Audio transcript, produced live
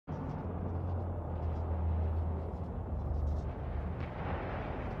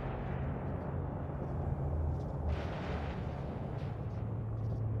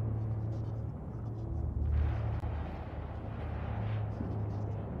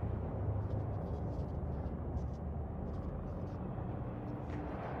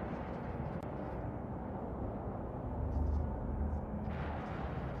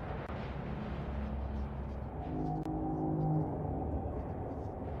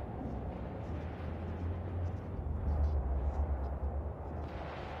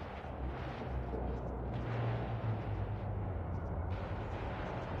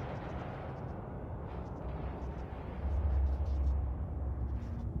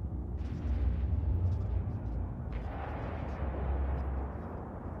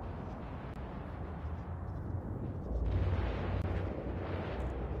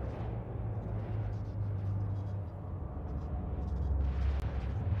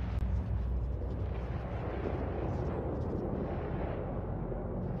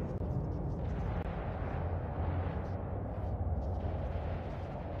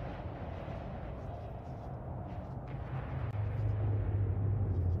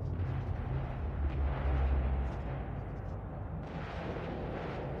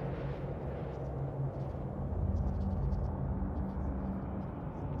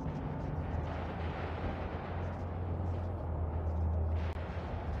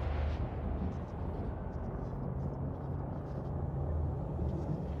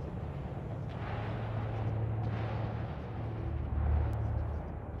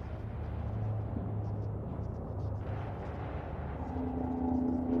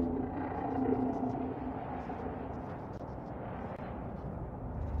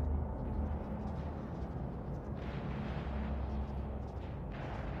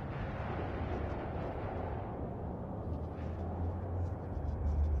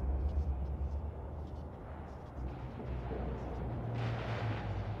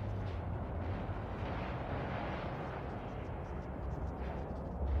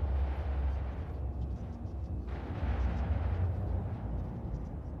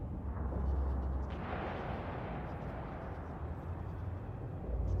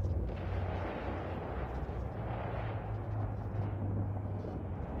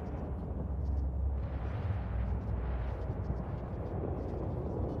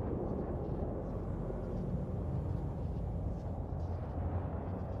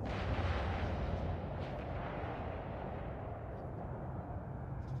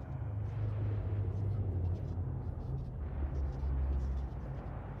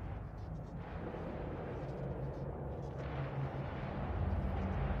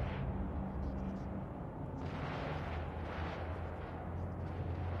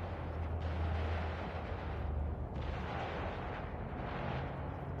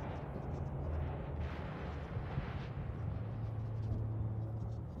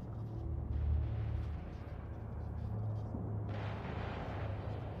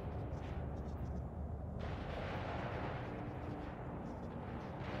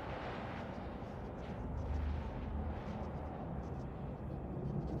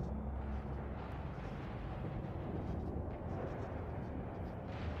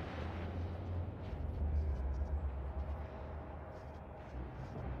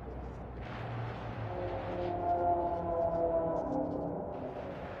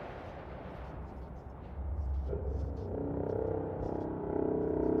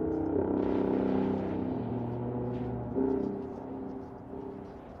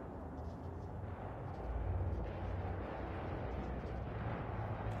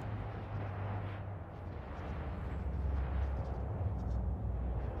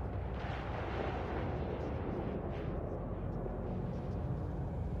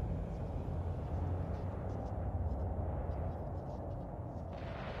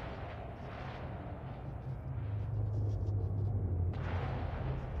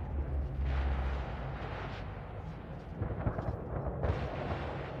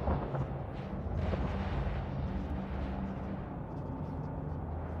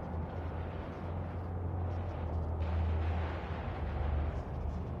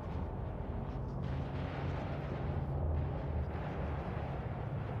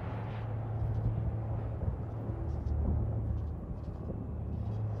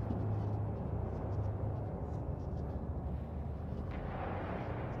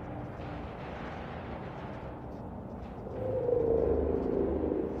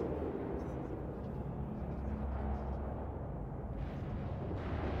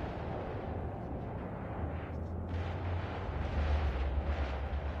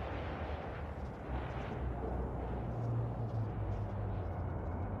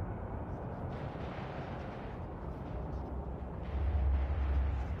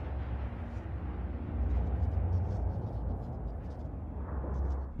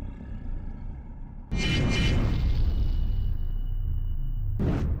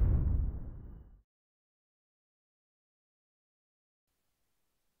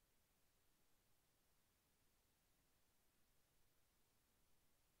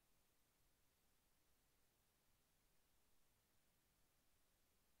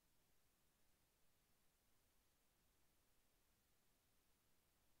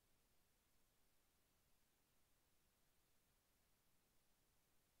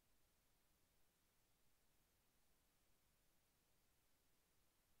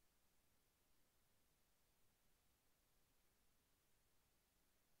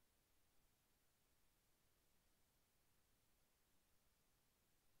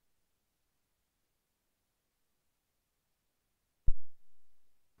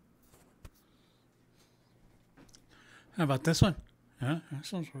How about this one? Yeah,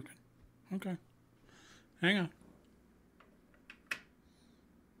 this one's working. Okay. Hang on.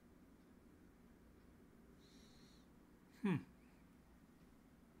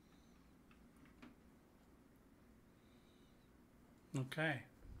 Okay.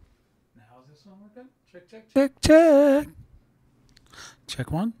 Now is this one working? Check, check, check, check.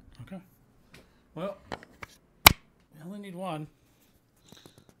 Check one. Okay. Well, we only need one.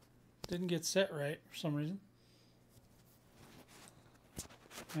 Didn't get set right for some reason.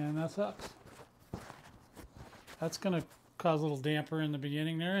 And that sucks. That's going to cause a little damper in the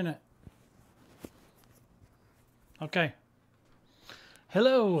beginning there, isn't it? Okay.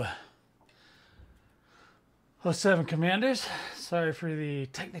 Hello. 07 Commanders. Sorry for the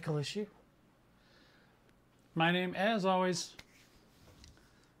technical issue. My name, as always,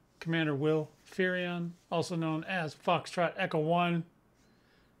 Commander Will Furion, also known as Foxtrot Echo 1.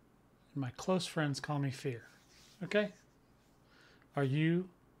 My close friends call me Fear. Okay? Are you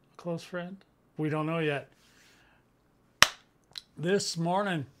a close friend? We don't know yet. This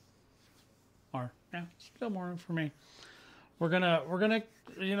morning, or yeah, still morning for me. We're gonna,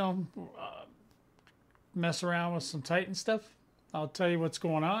 you know, mess around with some Titan stuff. I'll tell you what's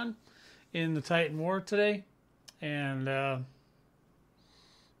going on in the Titan War today, and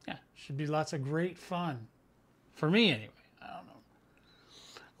yeah, should be lots of great fun for me anyway. I don't know.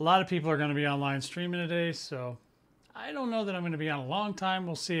 A lot of people are going to be online streaming today, so I don't know that I'm going to be on a long time.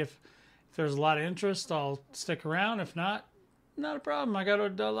 We'll see if there's a lot of interest. I'll stick around. If not, not a problem. I got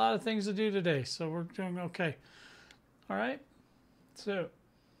a lot of things to do today, so we're doing okay. All right, so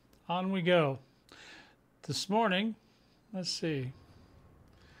on we go. This morning, let's see,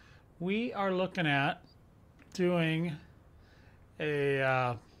 we are looking at doing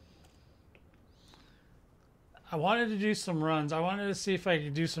a, I wanted to do some runs. I wanted to see if I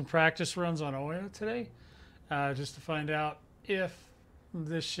could do some practice runs on Oya today, just to find out if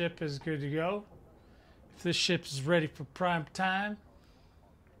this ship is good to go, if this ship is ready for prime time.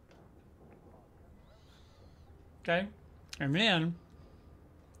 Okay, and then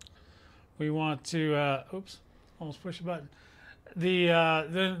we want to, oops, almost push a button.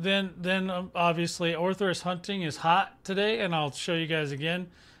 Then obviously Orthrus hunting is hot today, and I'll show you guys again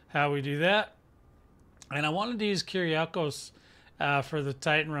how we do that. And I wanted to use Kyriakos for the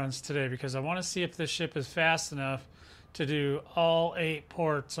Titan runs today because I want to see if this ship is fast enough to do all 8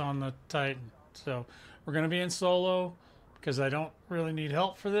 ports on the Titan. So we're going to be in solo because I don't really need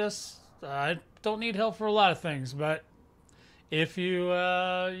help for this. I don't need help for a lot of things, but if you,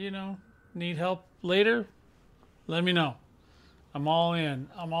 you know, need help later, let me know. I'm all in.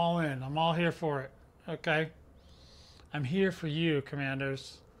 I'm all in. I'm all here for it. Okay? I'm here for you,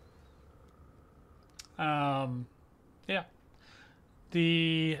 Commanders. Yeah.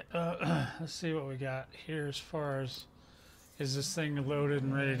 The, let's see what we got here as far as, is this thing loaded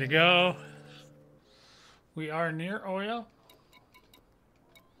and ready to go? We are near Oya.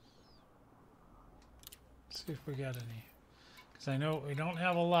 Let's see if we got any. Because I know we don't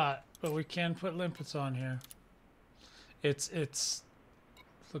have a lot, but we can put limpets on here. It's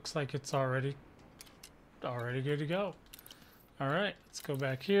looks like it's already good to go. All right, let's go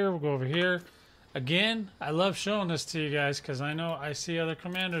back here. We'll go over here. Again, I love showing this to you guys because I know I see other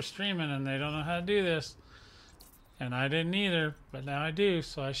commanders streaming and they don't know how to do this. And I didn't either, but now I do,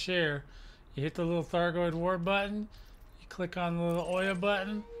 so I share. You hit the little Thargoid War button, you click on the little Oya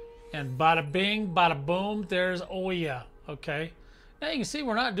button, and bada bing, bada boom, there's Oya. Okay, now you can see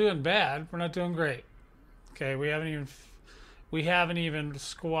we're not doing bad. We're not doing great. Okay, we haven't even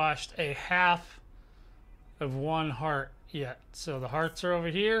squashed a half of one heart yet. So the hearts are over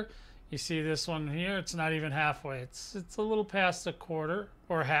here. You see this one here? It's not even halfway. It's a little past a quarter,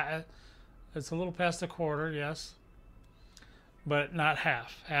 or it's a little past a quarter, yes, but not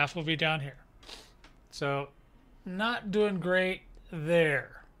half. Half will be down here. So not doing great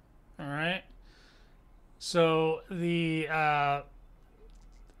there. All right. So the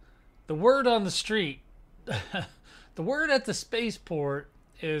word on the street, the word at the spaceport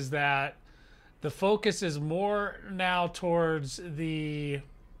is that the focus is more now towards the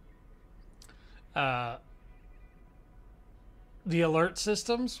alert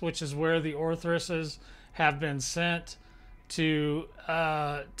systems, which is where the Orthruses have been sent to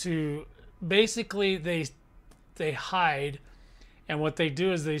basically they hide, and what they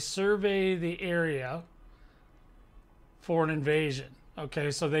do is they survey the area for an invasion.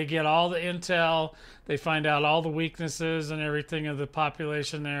 Okay, so they get all the intel, they find out all the weaknesses and everything of the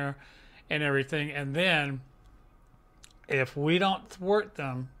population there and everything, and then if we don't thwart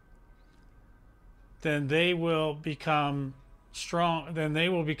them, then they will become strong, then they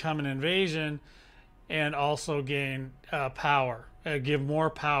will become an invasion, and also gain power, give more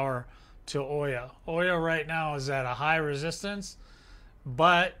power to Oya. Oya right now is at a high resistance,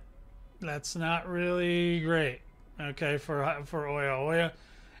 but that's not really great, okay, for Oya.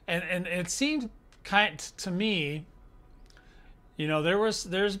 And it seemed kind to me, you know,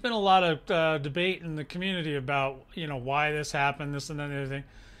 there's been a lot of debate in the community about, you know, why this happened, this and that and everything.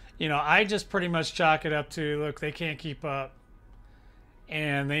 You know, I just pretty much chalk it up to, look, they can't keep up,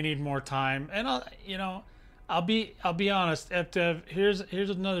 and they need more time. And I'll be honest. Here's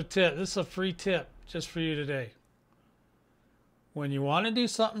another tip. This is a free tip just for you today. When you want to do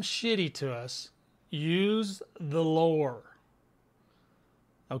something shitty to us, use the lore.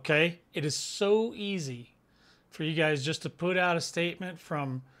 Okay? It is so easy for you guys just to put out a statement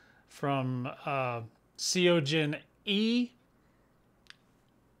from Ceogen E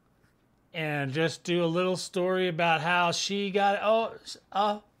and just do a little story about how she got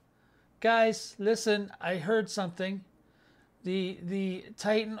guys, listen, I heard something. The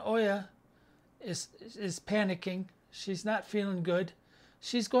Titan Oya is panicking. She's not feeling good.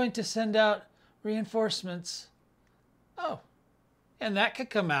 She's going to send out reinforcements. Oh, and that could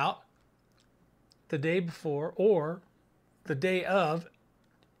come out the day before or the day of,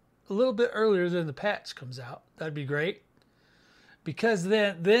 a little bit earlier than the patch comes out. That'd be great. Because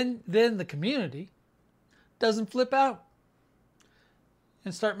then the community doesn't flip out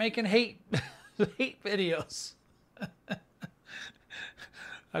and start making hate videos.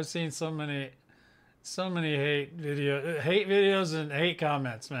 I've seen so many hate videos and hate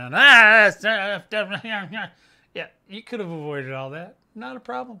comments, man. Yeah, you could have avoided all that. Not a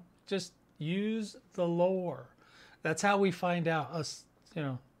problem. Just use the lore. That's how we find out us, you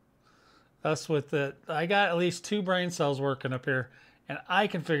know, us with it. I got at least 2 brain cells working up here, and I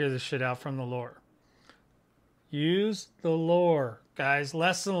can figure this shit out from the lore. Use the lore, guys.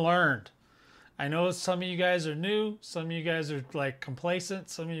 Lesson learned. I know some of you guys are new. Some of you guys are like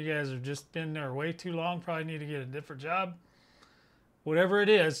complacent. Some of you guys have just been there way too long. Probably need to get a different job. Whatever it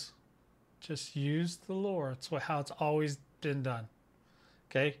is, just use the lore. It's how it's always been done.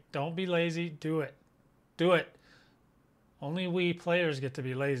 Okay? Don't be lazy. Do it. Do it. Only we players get to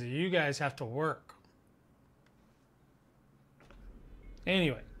be lazy. You guys have to work.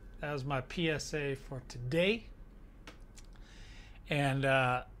 Anyway, that was my PSA for today. And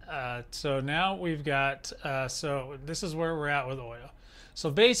so now we've got, so this is where we're at with Oya.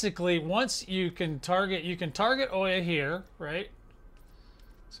 So basically, once you can target Oya here, right?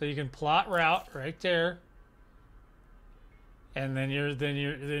 So you can plot route right there. And then you're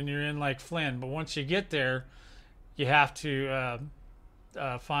in like Flynn. But once you get there, you have to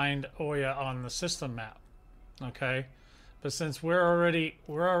find Oya on the system map, okay? But since we're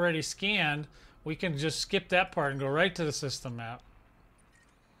already scanned, we can just skip that part and go right to the system map,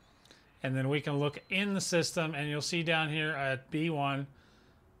 and then we can look in the system, and you'll see down here at B1.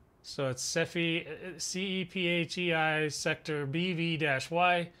 So it's CEPHEI sector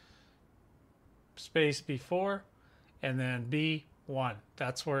BV-Y space B4, and then B1.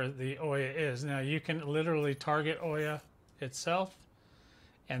 That's where the Oya is. Now you can literally target Oya itself,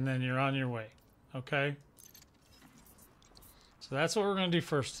 and then you're on your way. Okay? So that's what we're going to do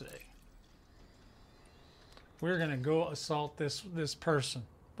first today. We're going to go assault this person.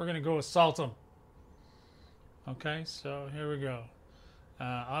 We're going to go assault him. Okay, so here we go.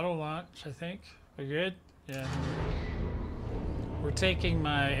 Auto launch, I think. We're good? Yeah. We're taking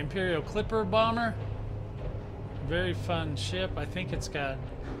my Imperial Clipper bomber. Very fun ship. I think it's got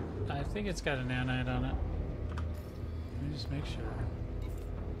a nanite on it. Let me just make sure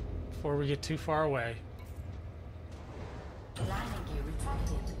before we get too far away.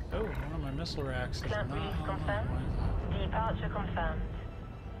 Oh, one of my missile racks is not on. Departure confirmed.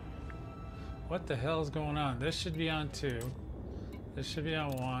 What the hell is going on? This should be on 2. This should be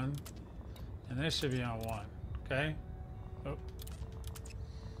on 1. And this should be on 1. Okay? Oh.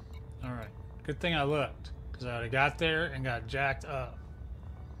 Alright. Good thing I looked, because I would have got there and got jacked up.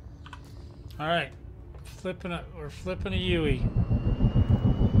 Alright. We're flipping a Yui.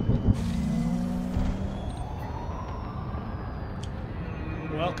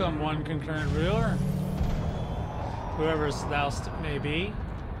 Welcome, one concurrent ruler. Whoever thou may be.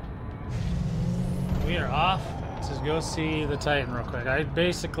 We are off to go see the Titan real quick. I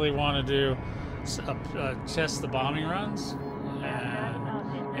basically want to do test the bombing runs.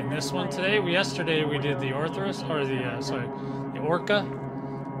 And in this one today, yesterday we did the Orthrus, or the Orca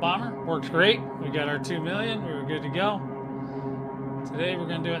bomber. Worked great. We got our 2 million. We were good to go. Today we're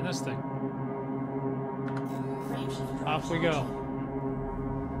going to do it in this thing. Off we go.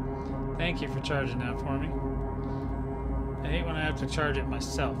 Thank you for charging that for me. I hate when I have to charge it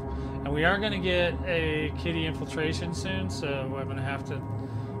myself. And we are going to get a kitty infiltration soon, so I'm going to have to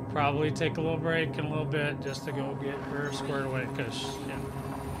probably take a little break in a little bit just to go get her squared away, because yeah,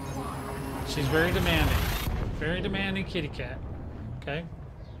 she's very demanding. Very demanding kitty cat. Okay?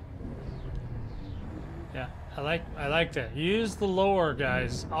 Yeah, I like that. Use the lore,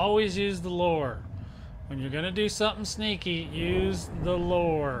 guys. Always use the lore. When you're going to do something sneaky, use the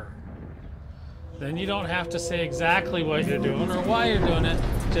lore. Then you don't have to say exactly what you're doing or why you're doing it,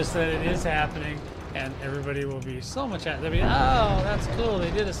 just that it is happening, and everybody will be so much happy. They'll be, oh, that's cool,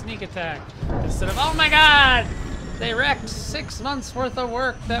 they did a sneak attack. Instead of, oh my god, they wrecked 6 months worth of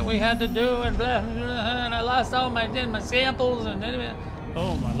work that we had to do, and blah, blah, blah, and I lost all my samples, and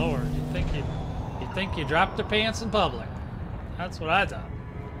oh my lord, you think you dropped the pants in public. That's what I thought.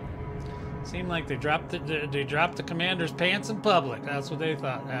 Seemed like they dropped the commander's pants in public. That's what they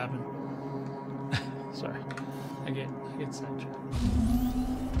thought happened. Sorry, I get sidetracked.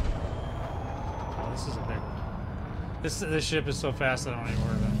 Oh, this is a big one. This ship is so fast I don't even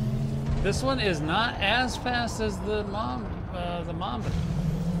worry about it. This one is not as fast as the Mamba.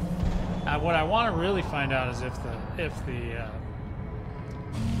 What I want to really find out is if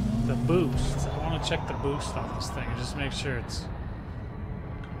the boost. I want to check the boost on this thing and just make sure it's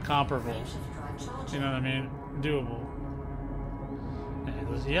comparable. You know what I mean? Doable. It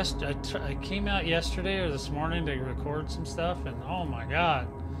was I came out yesterday or this morning to record some stuff, and oh my god,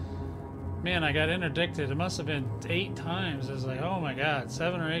 man, I got interdicted. It must have been 8 times. It was like, oh my god,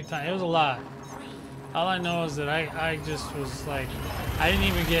 7 or 8 times. It was a lot. All I know is that I just was like, I didn't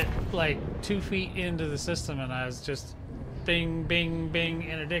even get like 2 feet into the system, and I was just bing, bing, bing,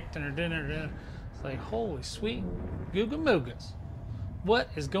 interdict. It's like, holy sweet googa moogas. What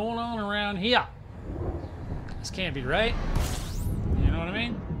is going on around here? This can't be right. You know what I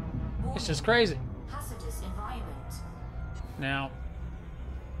mean? It's just crazy. Now,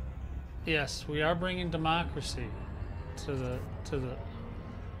 yes, we are bringing democracy to the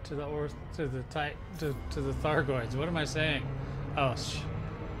thargoids. What am I saying? Oh,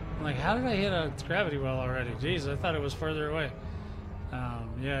 I'm like, how did I hit a gravity well already? Jeez, I thought it was further away.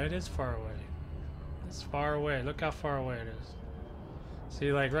 Yeah, it is far away. It's far away. Look how far away it is.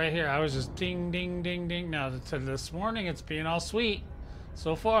 See, like right here, I was just ding, ding, ding, ding. Now, to this morning, it's being all sweet.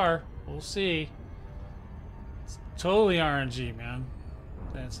 So far, we'll see. It's totally RNG, man.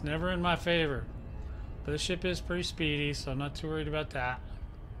 That's never in my favor. But the ship is pretty speedy, so I'm not too worried about that.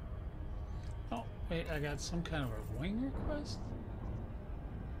 Oh, wait, I got some kind of a wing request?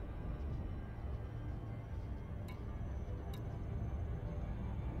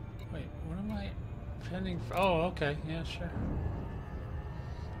 Wait, what am I pending for? Oh, okay, yeah, sure.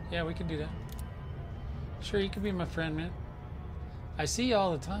 Yeah, we can do that. Sure, you can be my friend, man. I see you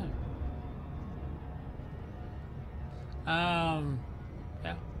all the time. Yeah,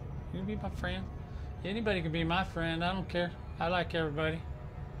 you can be my friend. Anybody can be my friend. I don't care. I like everybody.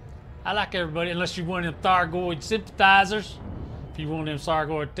 I like everybody, unless you want them thargoid sympathizers. If you want them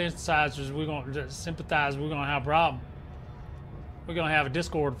thargoid sympathizers, we're gonna sympathize. We're gonna have a problem. We're gonna have a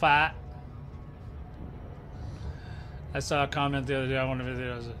Discord fight. I saw a comment the other day on one of the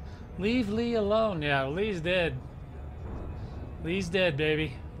videos. Leave Lee alone. Yeah, Lee's dead. Lee's dead,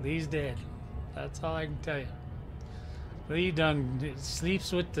 baby. Lee's dead. That's all I can tell you. Lee done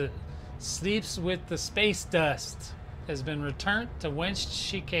sleeps with the space dust. Has been returned to whence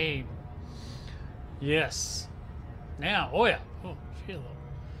she came. Yes. Now, Oya. Oh,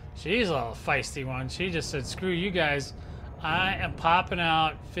 she's a little feisty one. She just said, "Screw you guys. I am popping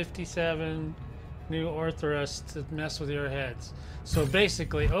out 57 new Orthrus to mess with your heads." So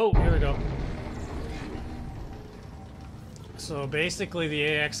basically, oh, here we go. So basically, the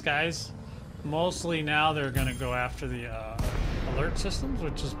AX guys, mostly now they're going to go after the alert systems,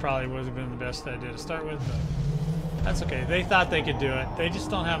 which is probably would have been the best idea to start with. But that's okay. They thought they could do it. They just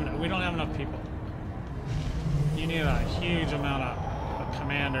don't have enough. We don't have enough people. You need a huge amount of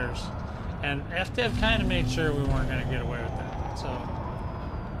commanders, and FDev kind of made sure we weren't going to get away with that. So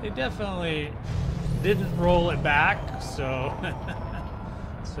they definitely didn't roll it back. So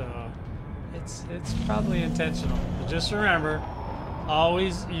it's probably intentional. But just remember,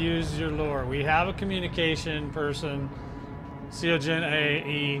 always use your lore. We have a communication person, Ceogen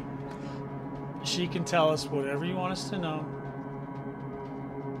AE. She can tell us whatever you want us to know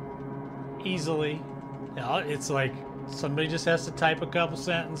easily. It's like somebody just has to type a couple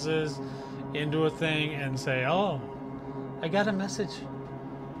sentences into a thing and say, "Oh, I got a message.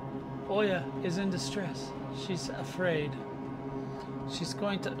 Oya is in distress. She's afraid. She's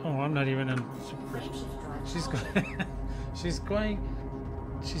going to..." Oh, I'm not even in supervision. She's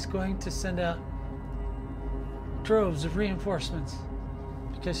going to send out droves of reinforcements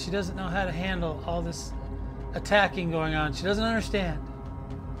because she doesn't know how to handle all this attacking going on. She doesn't understand.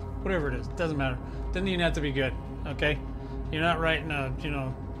 Whatever it is, doesn't matter. Doesn't even have to be good, okay? You're not writing a, you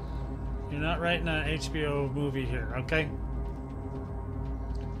know, you're not writing an HBO movie here, okay?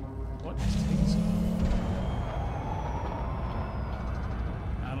 What is taking so long?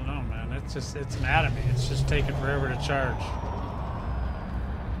 I don't know, man. It's just, it's mad at me. It's just taking forever to charge.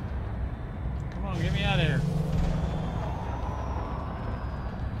 Come on, get me out of here.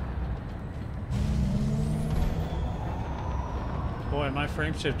 Boy, my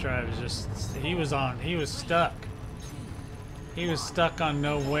frameshift drive is just, he was stuck. He was stuck on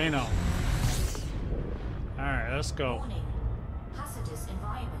no bueno. Alright, let's go. Warning. Hazardous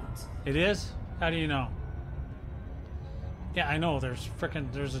environment. It is? How do you know? Yeah, I know, there's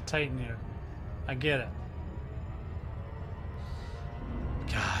a Titan here. I get it.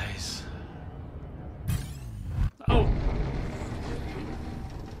 Guys. Oh!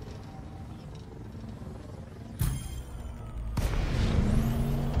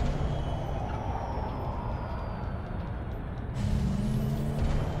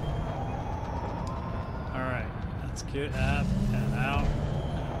 Get up and out.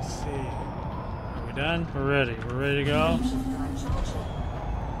 Let's see. Are we done? We're ready. We're ready to go.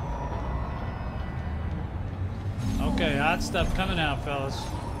 Okay, hot stuff coming out, fellas.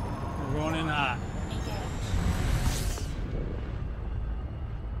 We're going in hot.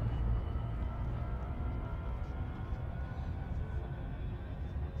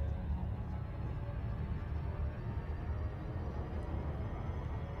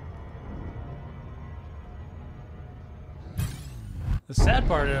 The sad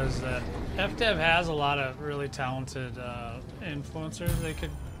part is that FDev has a lot of really talented influencers they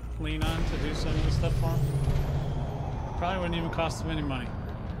could lean on to do some of this stuff for them. Probably wouldn't even cost them any money.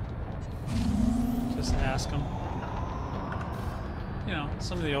 Just ask them. You know,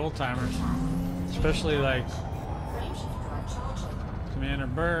 some of the old timers, especially like Commander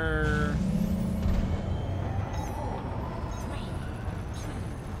Burr.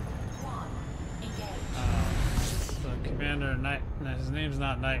 Commander Night. His name's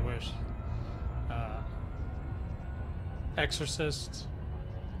not Nightwish. Exorcist.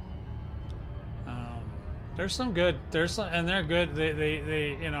 There's some good. There's some, and they're good.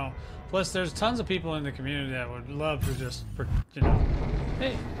 They you know. Plus, there's tons of people in the community that would love to just, you know,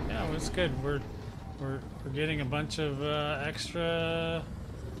 hey, yeah, well, it's good. We're getting a bunch of extra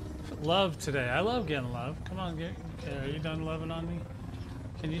love today. I love getting love. Come on, okay, are you done loving on me?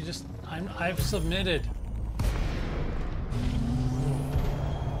 Can you just? I've submitted.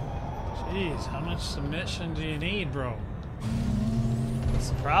 Jeez, how much submission do you need, bro? What's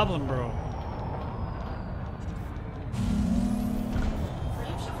the problem, bro?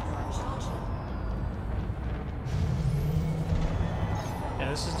 Yeah,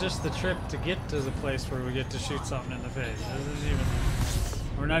 this is just the trip to get to the place where we get to shoot something in the face. This isn't even,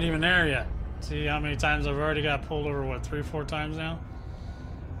 we're not even there yet. See how many times I've already got pulled over, what, 3 or 4 times now?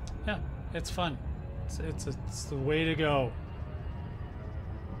 Yeah, it's fun. It's the way to go.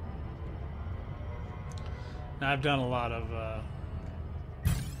 Now, I've done a lot of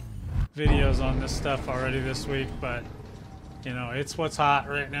videos on this stuff already this week, but you know, it's what's hot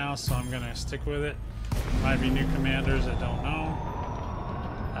right now, so I'm gonna stick with it. Might be new commanders that don't know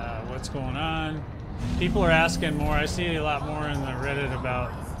what's going on. People are asking more. I see a lot more in the Reddit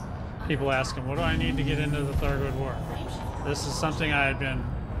about people asking, what do I need to get into the Thargoid War? This is something I had been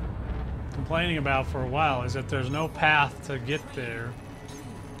complaining about for a while, is that there's no path to get there,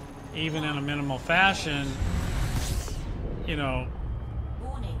 even in a minimal fashion, you know,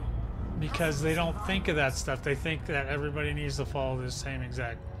 because they don't think of that stuff. They think that everybody needs to follow the same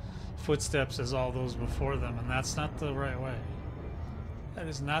exact footsteps as all those before them, and that's not the right way. That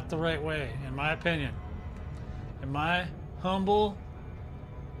is not the right way, in my opinion. In my humble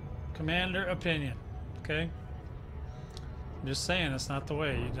commander opinion, okay? I'm just saying, it's not the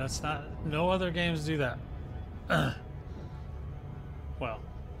way. That's not, no other games do that. Well,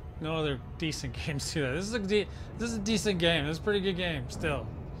 no other decent games do that. This is a decent game. This is a pretty good game still,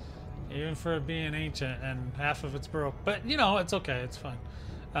 even for it being ancient and half of it's broke. But you know, it's okay. It's fine.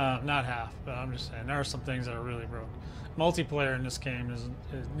 Not half, but I'm just saying there are some things that are really broke. Multiplayer in this game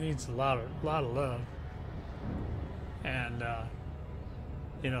it needs a lot of love, and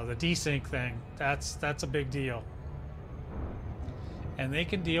you know, the desync thing, that's a big deal, and they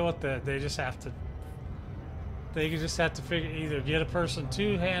can deal with that. They just have to figure, either get a person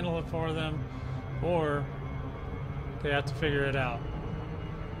to handle it for them, or they have to figure it out.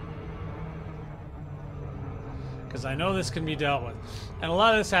 Because I know this can be dealt with, and a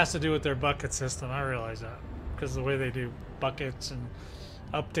lot of this has to do with their bucket system. I realize that. because the way they do buckets and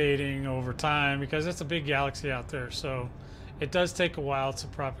updating over time, because it's a big galaxy out there, so it does take a while to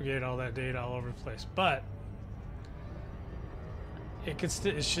propagate all that data all over the place. But it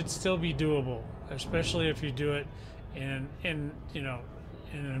should still be doable, especially if you do it in an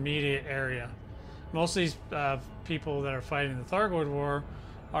immediate area. Most of these people that are fighting the Thargoid War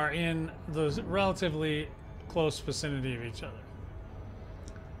are in the relatively close vicinity of each other.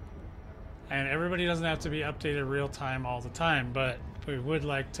 And everybody doesn't have to be updated real time all the time, but we would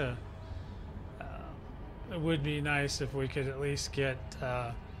like to, it would be nice if we could at least get,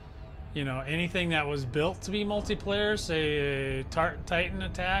 anything that was built to be multiplayer, say a Titan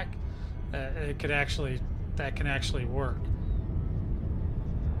attack, that can actually work.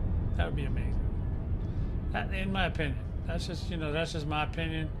 That would be amazing. That, in my opinion. That's just my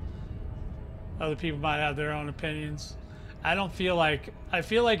opinion. Other people might have their own opinions. I feel like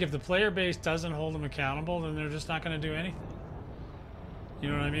if the player base doesn't hold them accountable, then they're just not going to do anything. You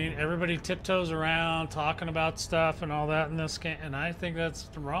know what I mean? Everybody tiptoes around talking about stuff and all that in this game, and I think that's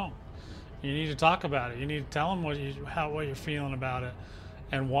wrong. You need to talk about it. You need to tell them what you're feeling about it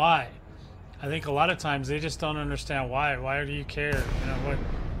and why. I think a lot of times they just don't understand why. Why do you care?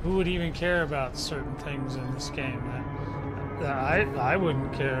 Who would even care about certain things in this game? I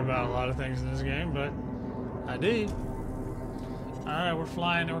wouldn't care about a lot of things in this game, but I do. Alright, we're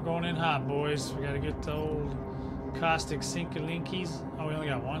flying and we're going in hot, boys. We gotta get the old caustic Sinkalinkies. Oh, we only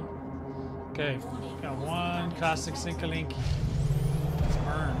got one? Okay, got one caustic Sinkalinky. Let's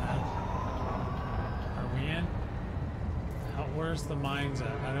burn that. Are we in? Where's the mines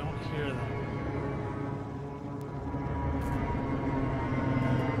at? I don't hear them.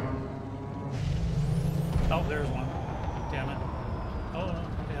 Oh, there's one. Damn it. Oh,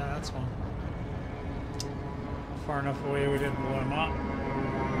 yeah, that's one. Far enough away we didn't blow him up.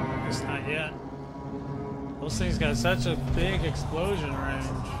 It's not yet. Those things got such a big explosion range.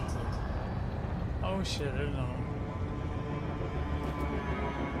 Oh shit, there's another one.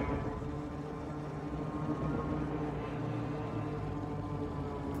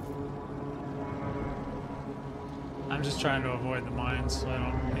 I'm just trying to avoid the mines so I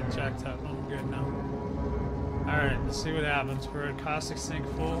don't get jacked up. I'm good now. Alright, let's see what happens. We're at caustic sink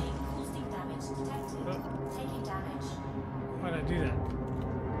full. Oh. Why did I do that?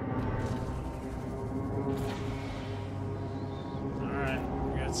 Alright,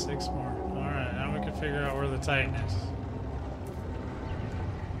 we got 6 more. Alright, now we can figure out where the Titan is.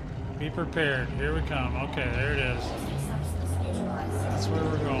 Be prepared. Here we come. Okay, there it is. That's where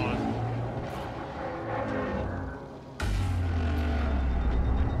we're going.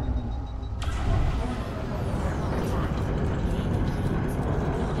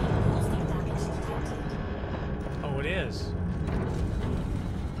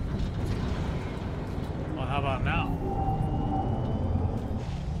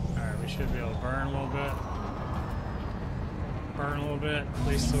 At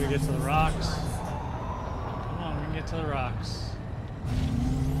least till we get to the rocks. Come on, we can get to the rocks.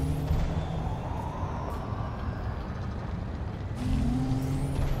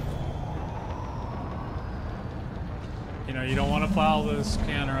 You don't want to follow the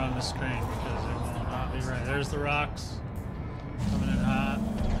scanner on the screen because it will not be right. There's the rocks. Coming in hot.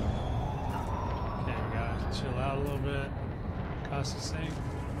 Okay, we gotta chill out a little bit. Caustic sink.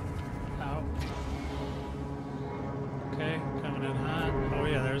 Out. Okay, coming in hot. Oh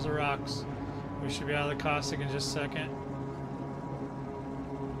yeah, there's the rocks. We should be out of the caustic in just a second.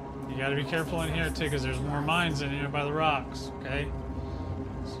 You gotta be careful in here too, because there's more mines in here by the rocks, okay?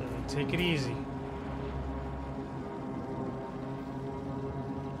 So take it easy.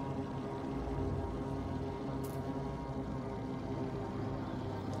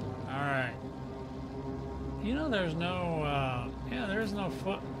 Alright. There's no, there's no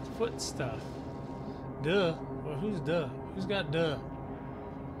foot stuff. Duh. Well, who's duh? Who's got duh?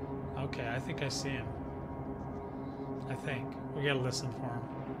 Okay, I think I see him. I think. We gotta listen for him.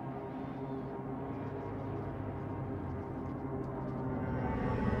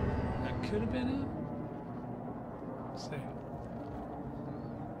 That could have been him. Let's see.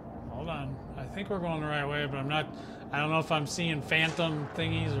 Hold on. I think we're going the right way, but I don't know if I'm seeing phantom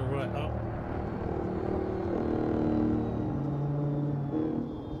thingies or what. Oh.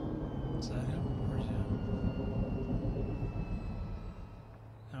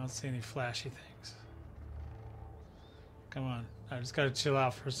 I don't see any flashy things. Come on. I just gotta chill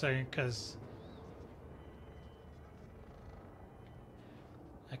out for a second because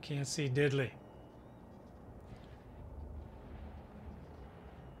I can't see diddly.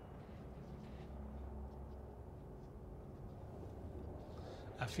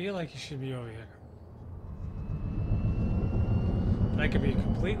 I feel like you should be over here. I could be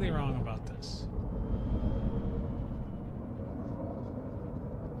completely wrong about this.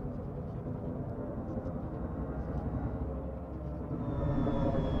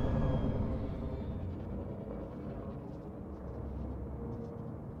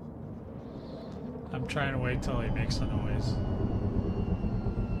 I'm trying to wait till he makes a noise.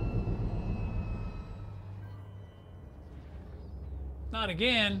 Not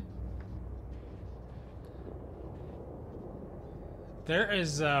again. There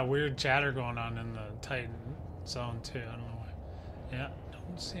is weird chatter going on in the Titan zone too. I don't know why. Yeah,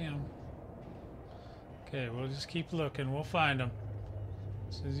 don't see him. Okay, we'll just keep looking. We'll find him.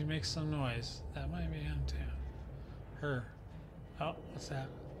 As soon as he makes some noise. That might be him too. Her. Oh, what's that?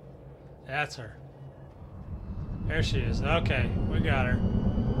 That's her. There she is. Okay, we got her.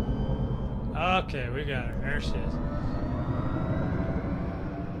 Okay, we got her. There she is.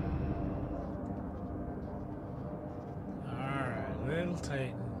 Alright, little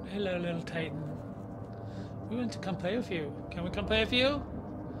Titan. Hello, little Titan. We want to come play with you. Can we come play with you?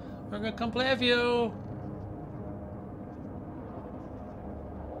 We're gonna come play with you.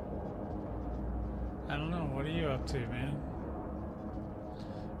 I don't know. What are you up to, man?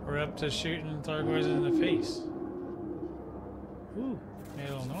 We're up to shooting thargoids in the face. Ooh, made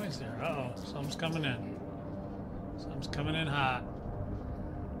a little noise there. Uh-oh, something's coming in. Something's coming in hot.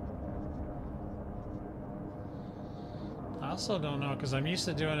 I also don't know, because I'm used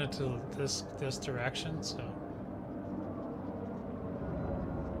to doing it to this direction, so.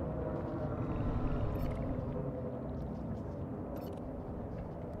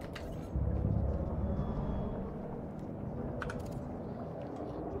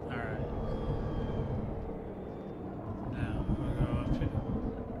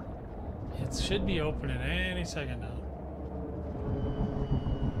 Should be opening any second now.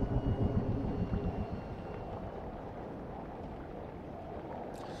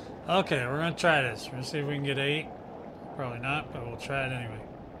 Okay, we're gonna try this. We're gonna see if we can get 8. Probably not, but we'll try it anyway.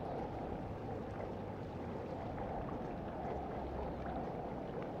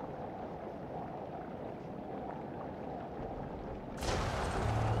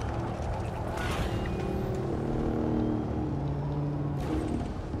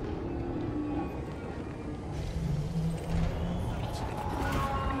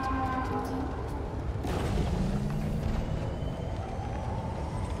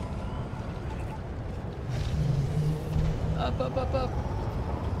 Up.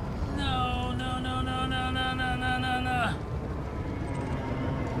 No.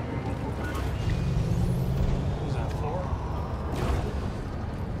 Was that 4?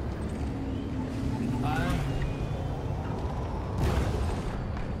 5?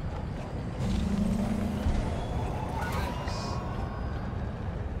 6.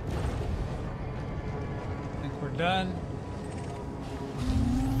 I think we're done.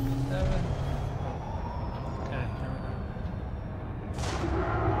 7.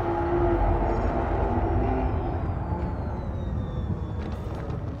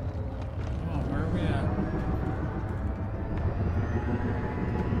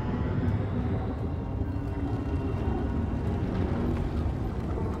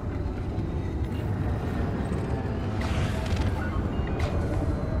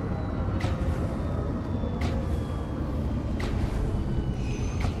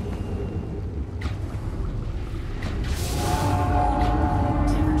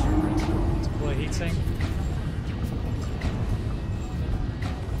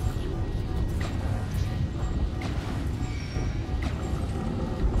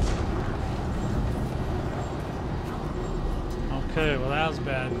 Okay, well that was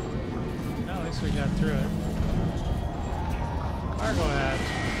bad. Well, at least we got through it. Cargo hatch.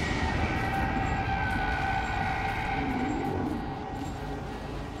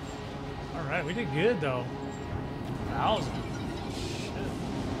 Alright, we did good though. 1,000. Shit.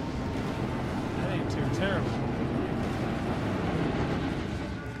 That ain't too terrible.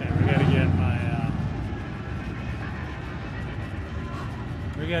 Okay, we gotta get my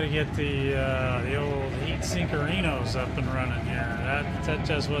we gotta get the old heat sinkerinos up and running here. That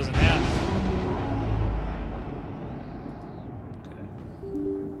just wasn't happening.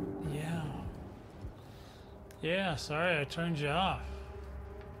 Okay. Yeah, sorry I turned you off.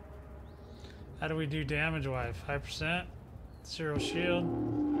 How do we do damage-wise? 5%? 0 shield?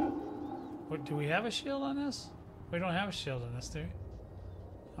 What, do we have a shield on this? We don't have a shield on this, do we? I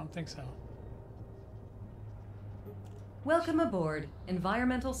don't think so. Welcome aboard.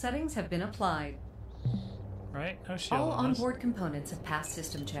 Environmental settings have been applied. Right? No shield All on this. onboard components have passed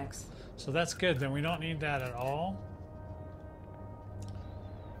system checks. So that's good. Then we don't need that at all.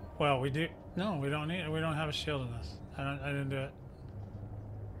 Well, we do. No, we don't need it. We don't have a shield in this. I didn't do it.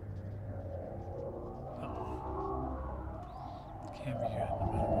 Can't be good no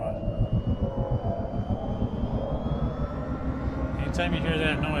matter what. Anytime you hear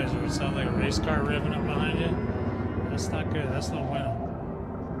that noise, or it sounds like a race car revving up behind you, that's not good. That's no bueno.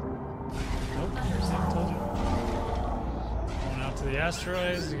 Nope, there's that, told you. Going out to the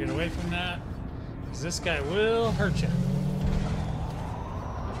asteroids to get away from that. Because this guy will hurt you.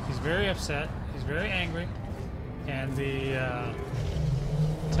 He's very upset. He's very angry. And the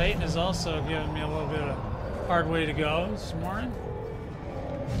Titan is also giving me a little bit of a hard way to go this morning.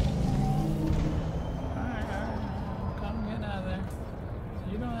 Alright. I'm getting out of there.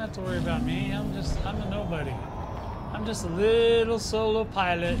 You don't have to worry about me. I'm a nobody. I'm just a little solo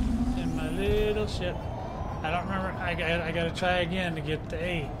pilot in my little ship. I don't remember. I got to try again to get to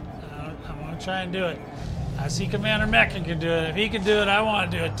 8. I'm going to try and do it. I see Commander Mecca can do it. If he can do it, I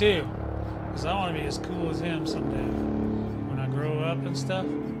want to do it too. Because I want to be as cool as him someday. When I grow up and stuff.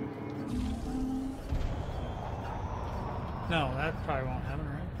 No, that probably won't happen,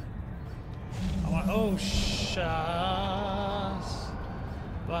 right? I want. Oh, Shaw's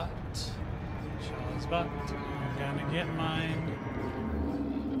butt. Shaw's butt. I'm gonna get mine.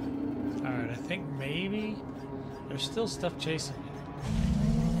 Alright, I think maybe there's still stuff chasing me.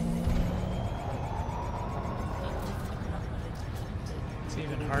 It's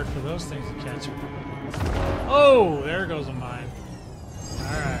even hard for those things to catch me. Oh, there goes a mine.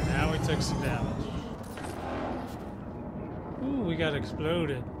 Alright, now we took some damage. Ooh, we got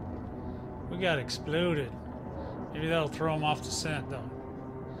exploded. We got exploded. Maybe that'll throw him off the scent, though.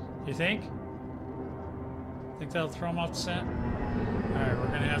 You think? Think that'll throw him off the scent? Alright, we're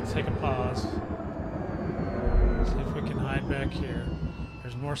gonna have to take a pause. See if we can hide back here.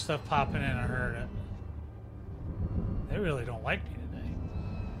 There's more stuff popping in, I heard it. They really don't like me today.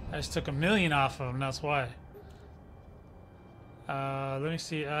 I just took 1,000,000 off of them, that's why. Let me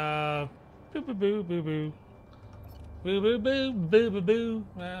see. Boo boo boo boo boo. Boo boo boo boo boo boo.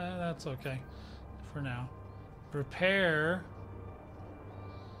 That's okay for now. Repair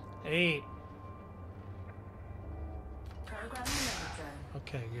 8.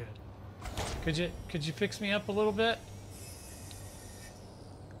 Okay, good. Could you fix me up a little bit?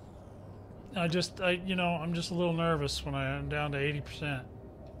 I'm just a little nervous when I'm down to 80%.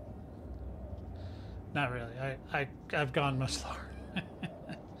 Not really. I've gone much lower.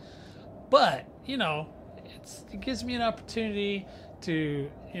 But, it gives me an opportunity to,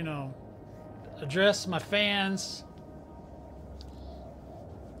 address my fans.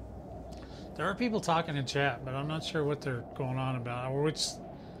 There are people talking in chat, but I'm not sure what they're going on about or which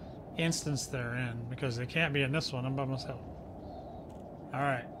instance they're in because they can't be in this one. I'm by myself. All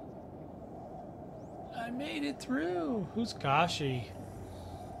right. I made it through. Who's Kashi?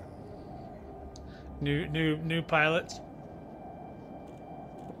 New pilots.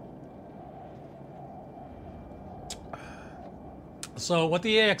 So what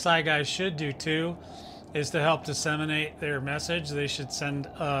the AXI guys should do too is to help disseminate their message. They should send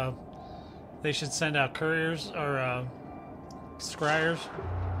out couriers or scryers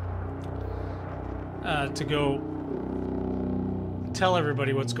to go tell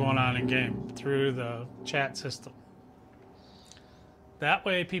everybody what's going on in game through the chat system. That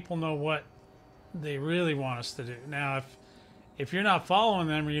way people know what they really want us to do. Now if you're not following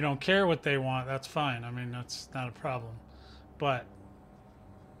them or you don't care what they want, that's fine. I mean, that's not a problem. But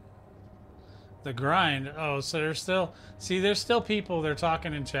the grind, so there's still people, they're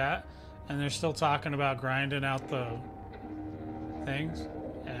talking in chat and they're still talking about grinding out the things,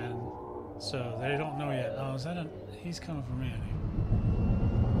 and so they don't know yet. Oh, is that he's coming for me, I think.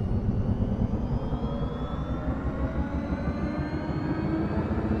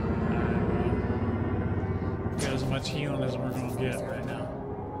 Alright, well, got as much healing as we're gonna get right now.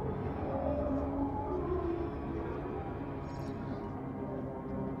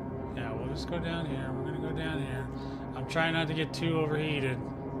 Yeah, we'll just go down here. We're gonna go down here. I'm trying not to get too overheated.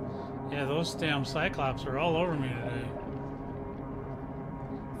 Yeah, those damn Cyclops are all over me today.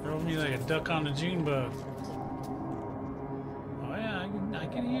 They're over me like a duck on a June bug. Oh yeah, I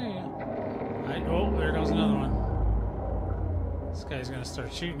can hear you. Oh, there goes another one. This guy's gonna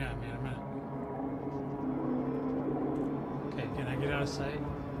start shooting at me in a minute. Okay, can I get out of sight?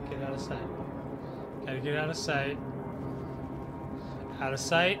 Get out of sight. Gotta get out of sight. Out of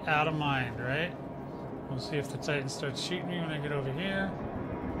sight, out of mind, right? We'll see if the Titan starts shooting me when I get over here.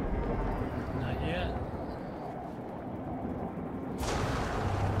 Not yet.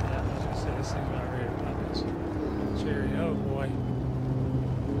 Yeah, I was gonna say this thing's about ready to pop this cherry. Oh boy.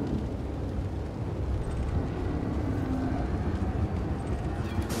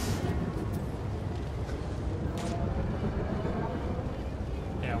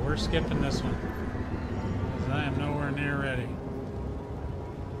 Yeah, we're skipping this one because I am nowhere near ready.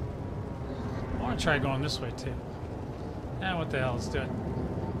 I want to try going this way too. Eh, what the hell, let's do it.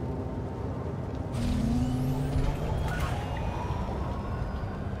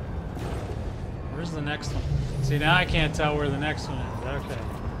 Where's the next one? See, now I can't tell where the next one is. Okay.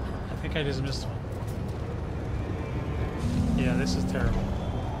 I think I just missed one. Yeah, this is terrible.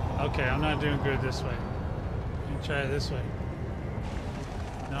 Okay, I'm not doing good this way. Let me try it this way.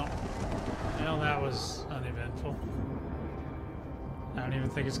 No. Well, that was uneventful. I don't even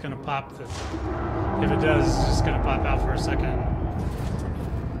think it's going to pop this. If it does, it's just going to pop out for a second.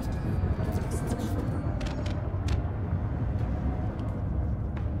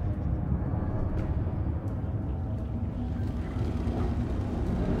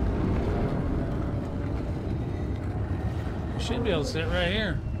 Should be able to sit right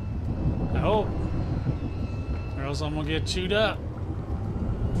here. I hope. Or else I'm going to get chewed up.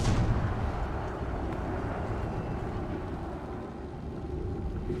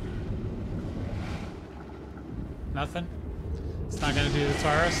 Nothing? It's not going to do the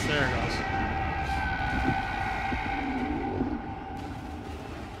Taurus? There it goes.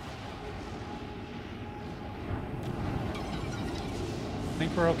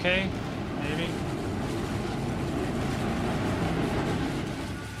 Think we're okay? Maybe?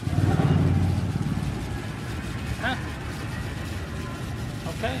 Huh.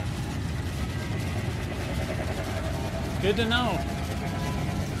 Okay. Good to know.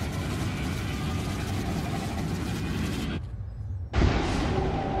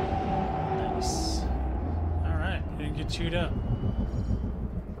 Chewed up.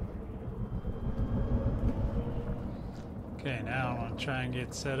 Okay, now I want to try and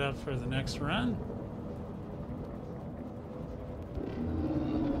get set up for the next run.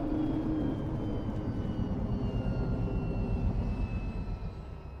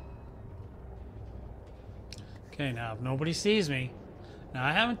 Okay, now if nobody sees me, now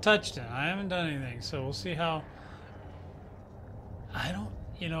I haven't touched it, I haven't done anything, so we'll see how. I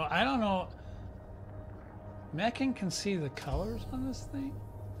don't know. Meccan can see the colors on this thing.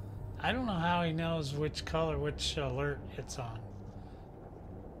 I don't know how he knows which color, which alert it's on.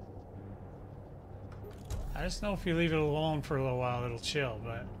 I just know if you leave it alone for a little while, it'll chill,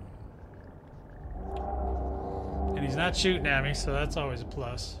 but... And he's not shooting at me, so that's always a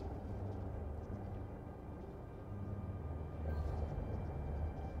plus.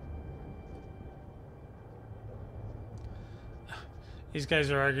 These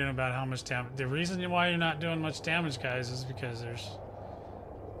guys are arguing about how much damage. The reason why you're not doing much damage, guys, is because there's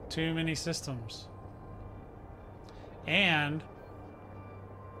too many systems. And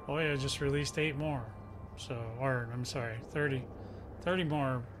Oya just released 8 more. So, or I'm sorry, 30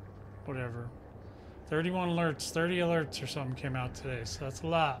 more, whatever. 31 alerts, 30 alerts or something came out today. So that's a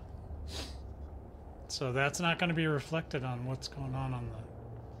lot. So that's not going to be reflected on what's going on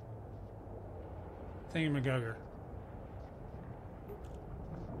the thingamagugger.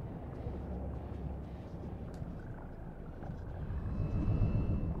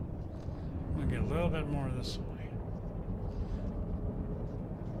 Get a little bit more this way.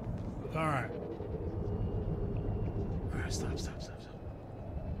 Alright. Alright, stop.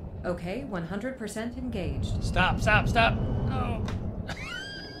 Okay, 100% engaged. Stop. No.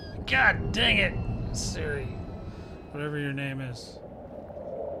 God dang it, Siri. Whatever your name is.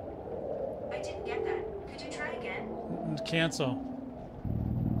 I didn't get that. Could you try again? Cancel.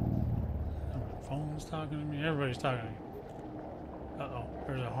 My phone's talking to me. Everybody's talking to me. Uh-oh.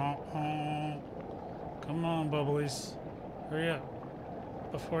 There's a honk. Come on, Bubblies. Hurry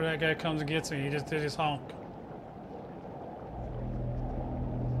up. Before that guy comes and gets me, he just did his honk.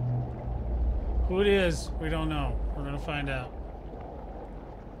 Who it is, we don't know. We're gonna find out.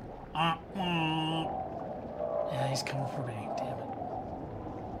 Yeah, he's coming for me. Damn it.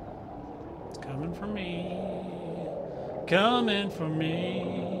 It's coming for me. Coming for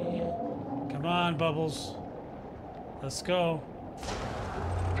me. Come on, Bubbles. Let's go.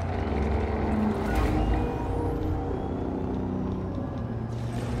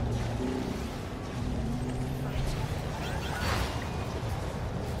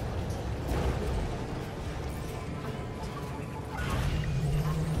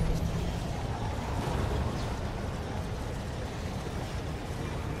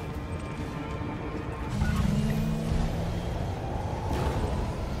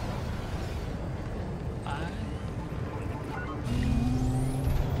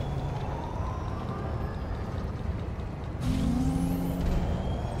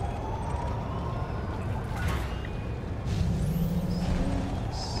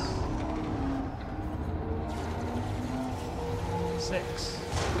 Six.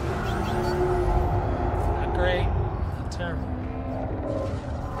 Not great. Not terrible.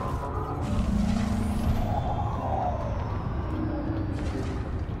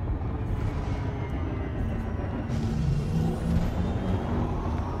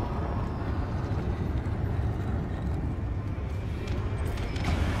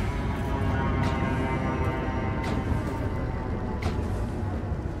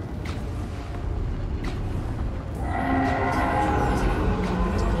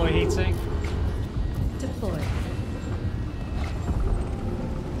 Deploy heatsink. Deployed.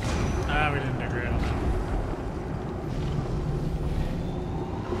 Ah, we didn't do great on that one.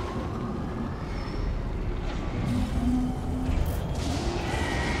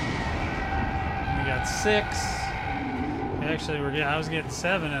 We got 6. Actually, I was getting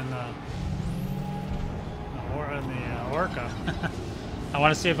 7 in the Orca. I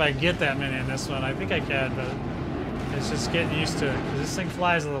want to see if I can get that many in this one. I think I can, but it's just getting used to it because this thing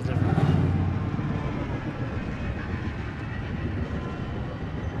flies a little different.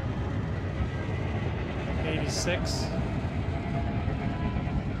 '86.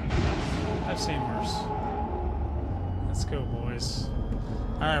 I've seen worse. Let's go, boys.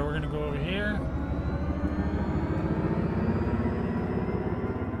 All right, we're gonna go over here.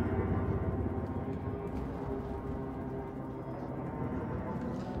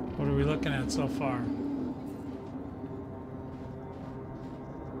 What are we looking at so far?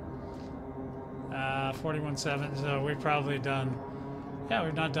 41.7, so we've probably done, yeah,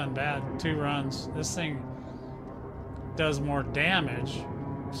 we've not done bad. 2 runs. This thing does more damage.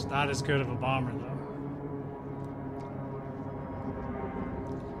 It's not as good of a bomber, though.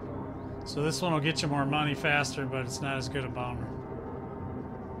 So this one will get you more money faster, but it's not as good a bomber.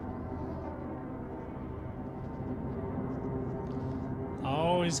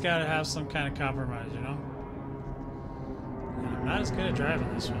 Always got to have some kind of compromise, you know? And I'm not as good at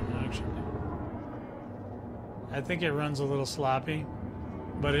driving this one, actually. I think it runs a little sloppy,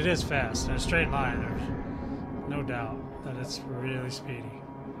 but it is fast. In a straight line, there's no doubt that it's really speedy.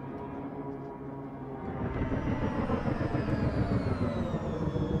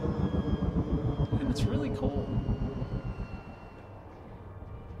 And it's really cold.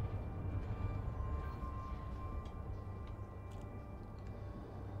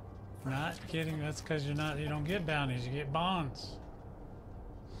 Not getting, that's because you don't get bounties, you get bonds.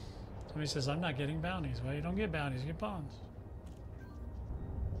 Somebody says, I'm not getting bounties. Well, you don't get bounties, you get bonds.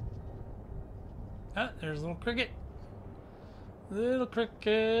 Ah, there's a little cricket. Little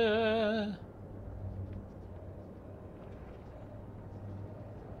cricket.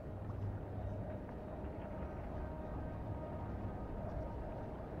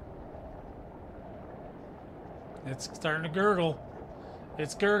 It's starting to gurgle.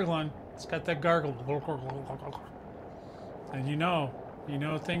 It's gurgling. It's got that gargle. And you know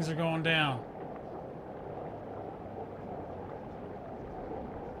things are going down.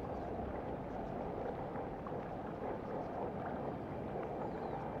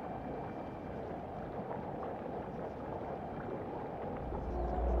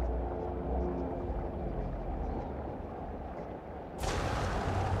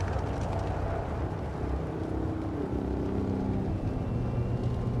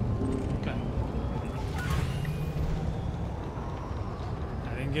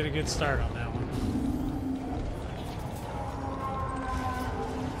 Get a good start on that one.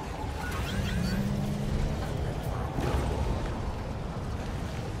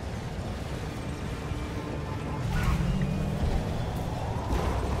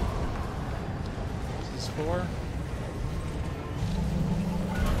 This is 4.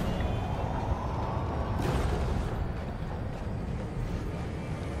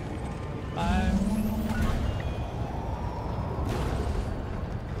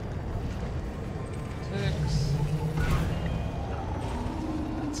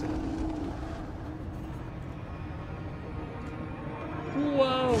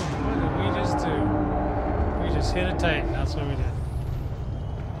 Hit a Titan, that's what we did.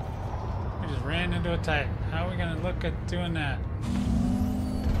 We just ran into a Titan. How are we gonna look at doing that?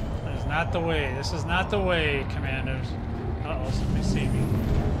 That is not the way. This is not the way, commanders. Uh-oh, somebody see me.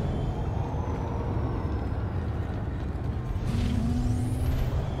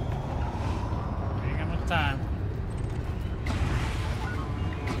 Hang on with time.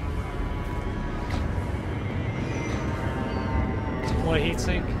 Deploy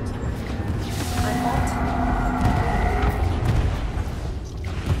heatsink. I'm alt.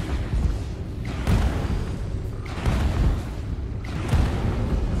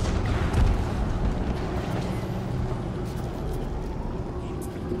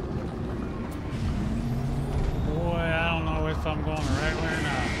 If I'm going the right way or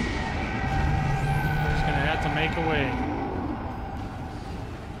not. We're just gonna have to make a way.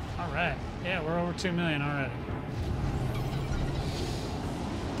 Alright. Yeah, we're over 2 million already.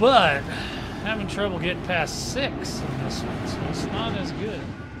 But having trouble getting past 6 on this one, so it's not as good.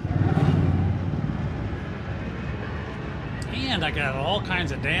 And I got all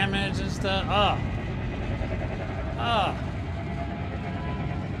kinds of damage and stuff.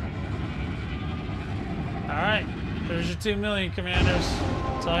 Alright. There's your 2 million, commanders.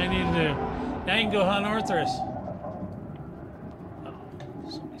 That's all you need to do. Now you can go hunt Orthrus. Uh-oh,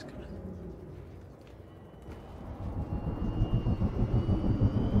 somebody's coming.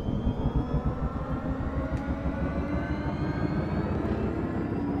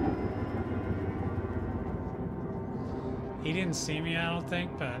 He didn't see me, I don't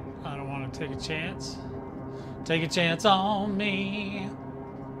think, but I don't want to take a chance. Take a chance on me.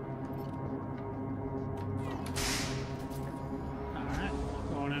 Alright,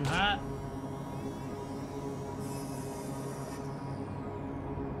 going in hot.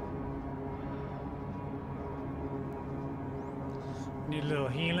 Need a little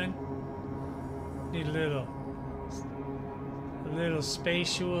healing. Need a little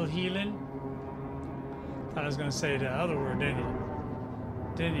spatial healing. Thought I was gonna say the other word, didn't you?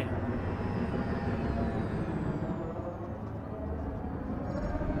 Didn't you?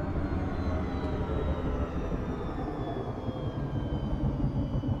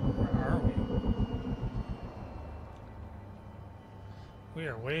 Where are we? We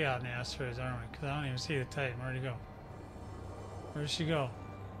are way out in the asteroids, aren't we? Because I don't even see the Titan. Where'd he go? Where'd she go?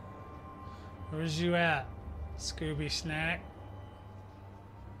 Where's you at, Scooby Snack?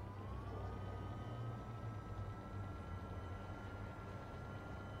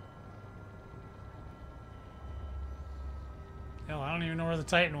 Hell, I don't even know where the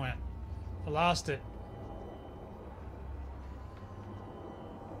Titan went. I lost it.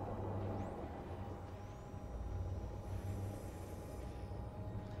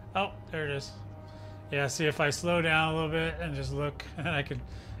 Oh, there it is. Yeah, see, if I slow down a little bit and just look, and I can,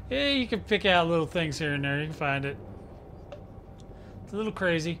 yeah, you can pick out little things here and there. You can find it. It's a little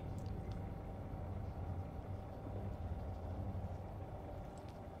crazy.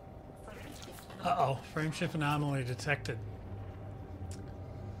 Uh-oh, frameshift anomaly detected.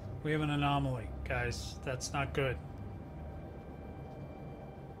 We have an anomaly, guys. That's not good.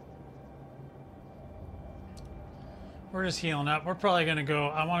 We're just healing up. We're probably going to go...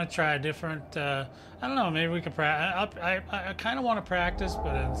 I want to try a different... I don't know, maybe we could practice... I kind of want to practice,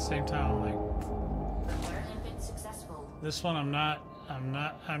 but at the same time, I'm like... This one, I'm not...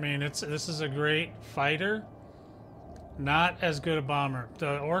 I mean, this is a great fighter. Not as good a bomber.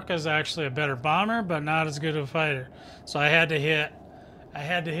 The Orca is actually a better bomber, but not as good of a fighter. So I had to hit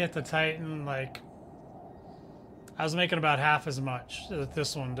the Titan, like, I was making about half as much that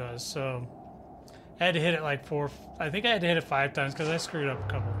this one does, so I had to hit it like I think I had to hit it 5 times because I screwed up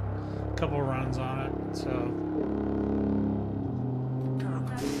a couple runs on it, so.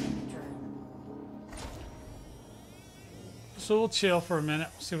 So we'll chill for a minute,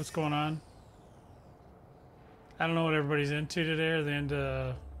 see what's going on. I don't know what everybody's into today. Are they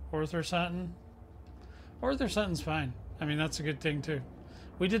into Orthrus hunting? Orthrus hunting's fine. I mean, that's a good thing too.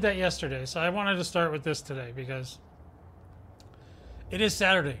 We did that yesterday, so I wanted to start with this today because it is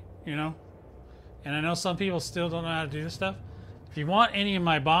Saturday, you know? And I know some people still don't know how to do this stuff. If you want any of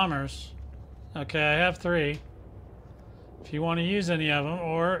my bombers, okay, I have 3. If you want to use any of them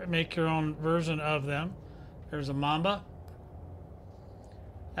or make your own version of them, there's a Mamba.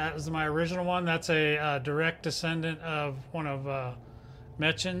 That was my original one. That's a direct descendant of one of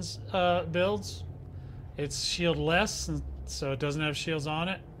Mechan's builds. It's shield-less, so it doesn't have shields on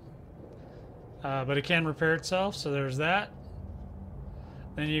it. But it can repair itself, so there's that.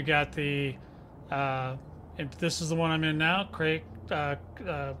 Then you got the... this is the one I'm in now,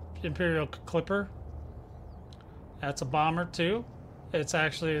 Imperial Clipper. That's a bomber, too. It's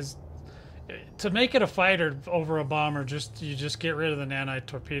actually... To make it a fighter over a bomber, you just get rid of the nanite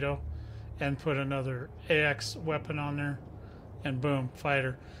torpedo and put another AX weapon on there, and boom,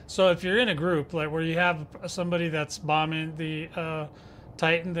 fighter. So if you're in a group like where you have somebody that's bombing the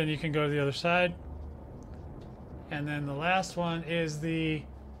Titan, then you can go to the other side. And then the last one is the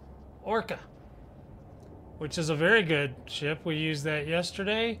Orca, which is a very good ship. We used that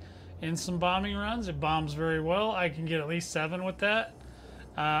yesterday in some bombing runs. It bombs very well. I can get at least 7 with that.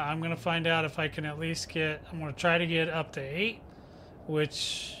 I'm going to find out if I can at least get... I'm going to try to get up to 8,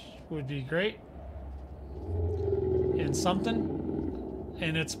 which would be great. In something.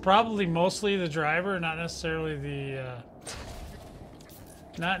 And it's probably mostly the driver, not necessarily the...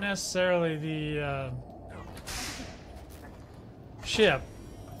 ship.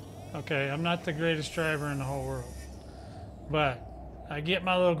 Okay, I'm not the greatest driver in the whole world. But I get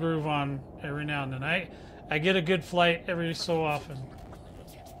my little groove on every now and then. I get a good flight every so often.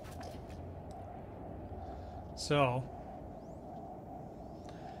 So,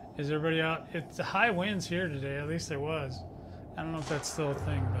 is everybody out? It's high winds here today, at least there was. I don't know if that's still a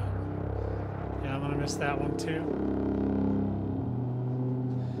thing, but yeah, I'm gonna miss that one too.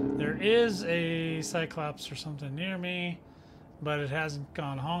 There is a Cyclops or something near me, but it hasn't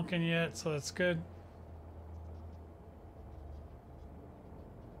gone honking yet, so that's good.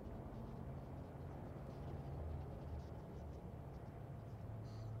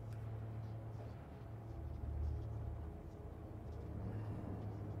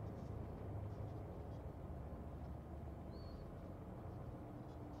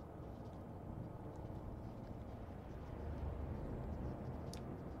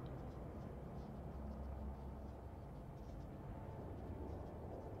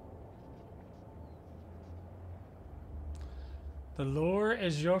 The lure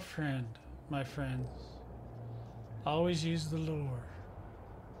is your friend, my friends. Always use the lure.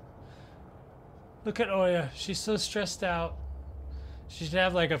 Look at Oya. She's so stressed out. She should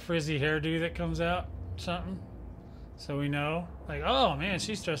have like a frizzy hairdo that comes out, something. So we know. Like, oh man,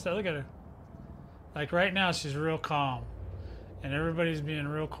 she's stressed out. Look at her. Like right now, she's real calm. And everybody's being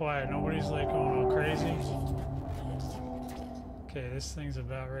real quiet. Nobody's like going all crazy. Okay, this thing's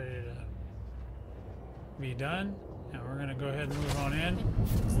about ready to be done. And we're gonna go ahead and move on in.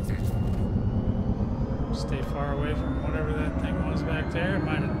 Stay far away from whatever that thing was back there. It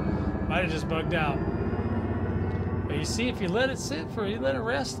might have just bugged out. But you see, if you let it sit you let it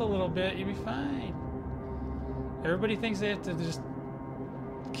rest a little bit, you'll be fine. Everybody thinks they have to just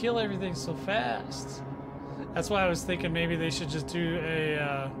kill everything so fast. That's why I was thinking maybe they should just do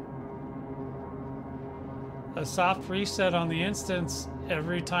a soft reset on the instance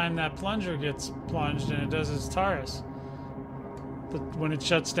every time that plunger gets plunged and it does its TARS. When it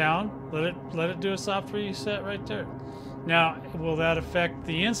shuts down, let it do a soft reset right there. Now, will that affect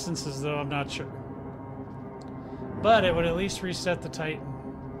the instances though? I'm not sure. But it would at least reset the Titan.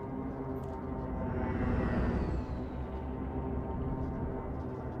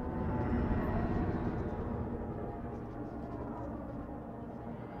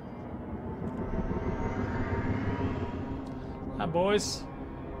 Hi, boys.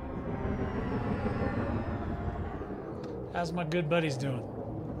 How's my good buddies doing?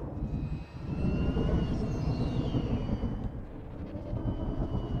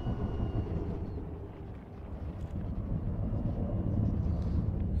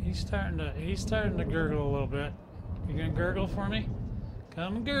 He's starting to gurgle a little bit. You gonna gurgle for me?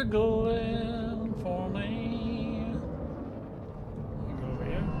 Come gurgling for me. You go over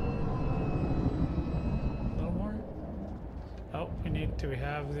here. A little more. Oh, we do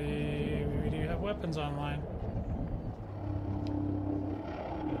have weapons online.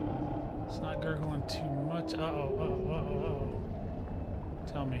 It's not gurgling too much. Uh-oh.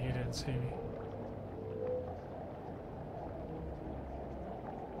 Tell me he didn't see me.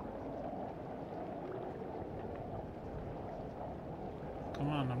 Come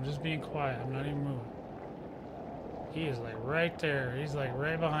on, I'm just being quiet. I'm not even moving. He is like right there. He's like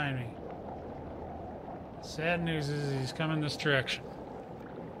right behind me. Sad news is he's coming this direction.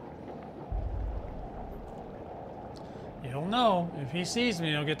 He'll know. If he sees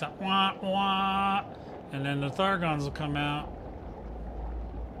me, he'll get the wah wah, and then the thargoids will come out.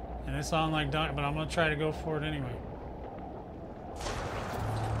 And it's on like dunk, but I'm gonna try to go for it anyway.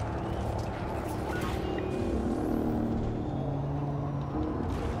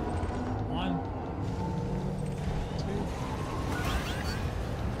 One, two.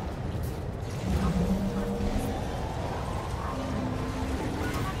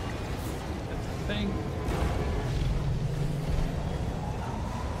 Get the thing.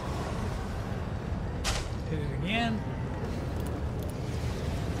 Hit it again.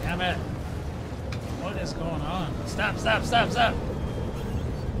 Damn it. What is going on? Stop.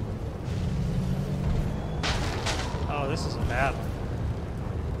 Oh, this is a bad one.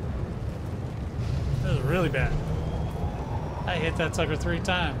 This is really bad. I hit that sucker 3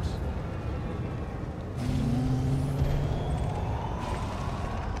 times.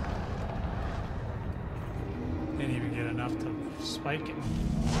 Didn't even get enough to spike it.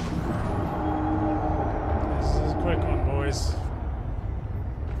 This is a quick one, boys.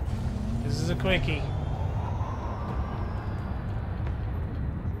 This is a quickie.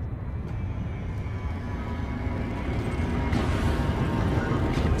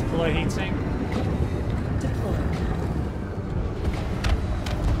 Deploy heatsink. Deploy.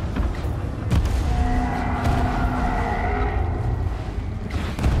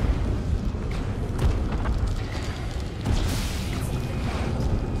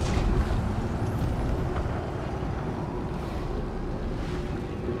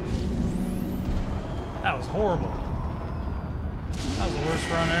 That was horrible. That was the worst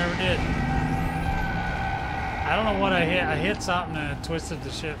run I ever did. I don't know what I hit. I hit something and it twisted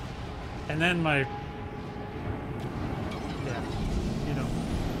the ship. And then my... Yeah, you know.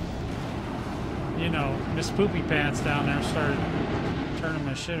 you know, Miss Poopy Pants down there started turning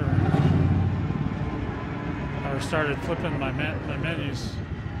my shit around. Or started flipping my menus.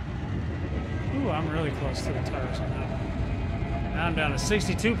 Ooh, I'm really close to the tires on that one. Now I'm down to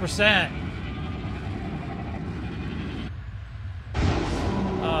 62%.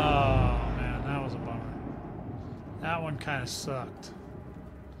 Oh, man, that was a bummer. That one kind of sucked.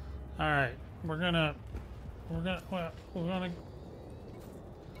 Alright, I'm gonna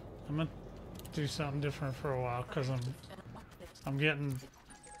do something different for a while because I'm getting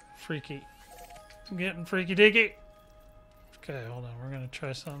freaky. I'm getting freaky deaky. Okay, hold on. We're gonna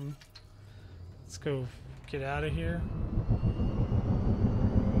try something. Let's go get out of here.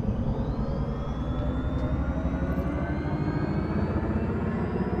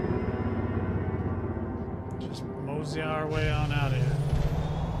 Just mosey our way on out of here.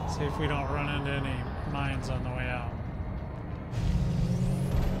 See if we don't run into any mines on the way out.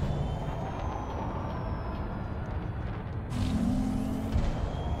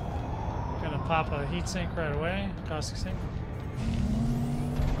 Pop a heat sink right away, caustic sink.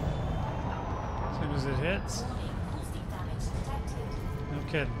 As soon as it hits. No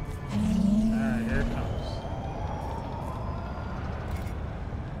kidding. Alright, here it comes.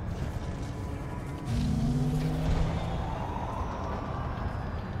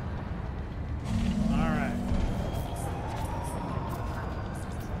 Alright.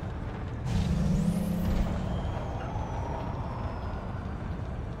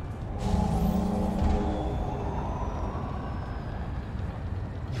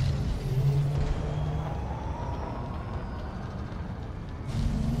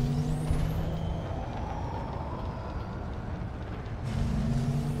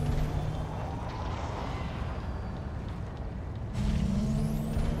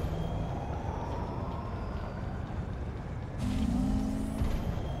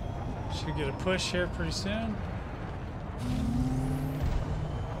 Should get a push here pretty soon.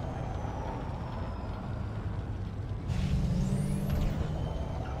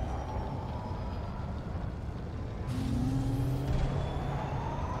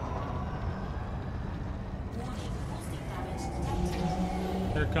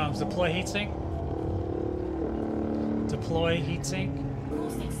 Here comes deploy heatsink. Deploy heatsink.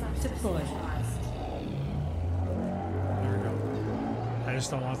 Deploy. I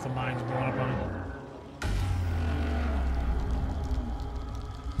just don't want the mines blowing up on it.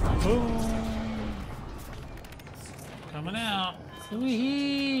 Boom! Coming out.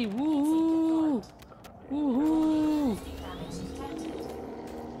 Wee-hee! Woohoo! Woohoo!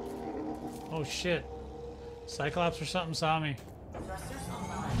 Oh shit. Cyclops or something saw me.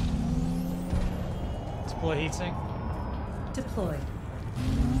 Deploy heatsink. Deploy.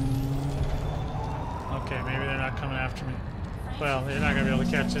 Okay, maybe they're not coming after me. Well, you're not going to be able to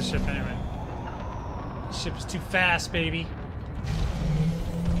catch this ship anyway. This ship is too fast, baby.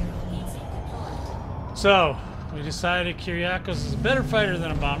 So, we decided Kyriakos is a better fighter than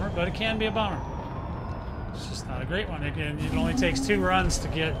a bomber, but it can be a bomber. It's just not a great one. Again, it only takes 2 runs to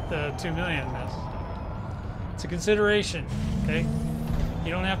get 2 million. It's a consideration, okay? You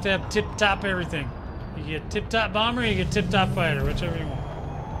don't have to have tip-top everything. You get tip-top bomber, you get tip-top fighter, whichever you want.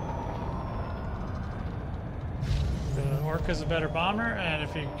 Orca's a better bomber, and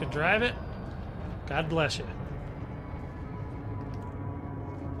if you could drive it, God bless you.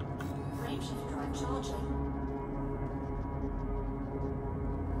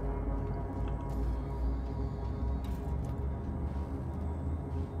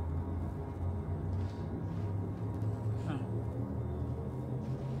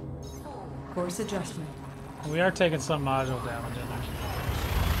 Course adjustment. We are taking some module damage in there.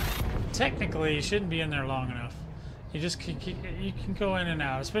 Technically, you shouldn't be in there long enough. You just you can go in and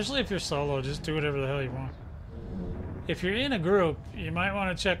out, especially if you're solo. Just do whatever the hell you want. If you're in a group, you might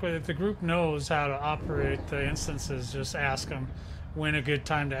want to check with if the group knows how to operate the instances. Just ask them when a good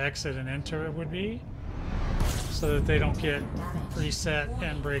time to exit and enter it would be, so that they don't get reset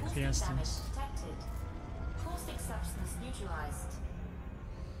and break the instance.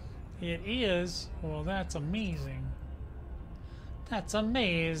 It is. Well, that's amazing. That's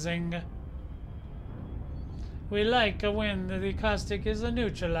amazing. We like when the caustic is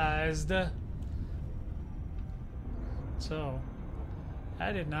neutralized. So,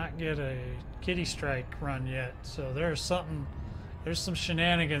 I did not get a kitty strike run yet. So there's some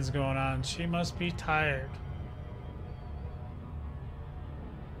shenanigans going on. She must be tired.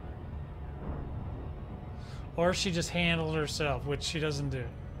 Or she just handled herself, which she doesn't do.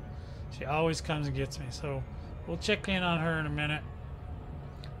 She always comes and gets me. So we'll check in on her in a minute.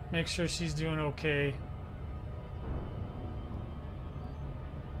 Make sure she's doing okay.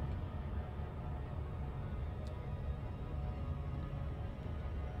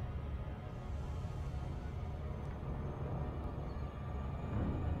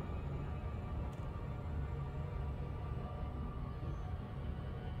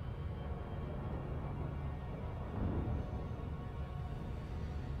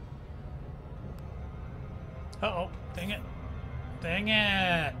 Uh-oh. Dang it. Dang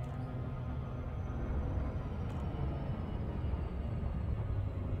it.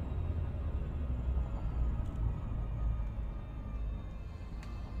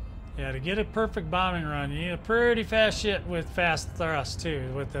 Yeah, to get a perfect bombing run, you need a pretty fast ship with fast thrust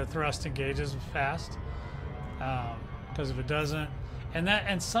too, with the thrust engages fast. Because if it doesn't,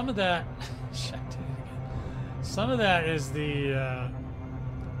 and some of that, shit, I did it again. Some of that is the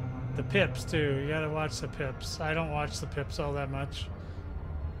pips too. You gotta watch the pips. I don't watch the pips all that much.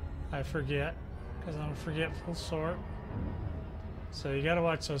 I forget, because I'm a forgetful sort. So you gotta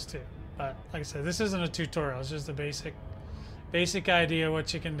watch those too. But like I said, this isn't a tutorial. It's just a basic idea of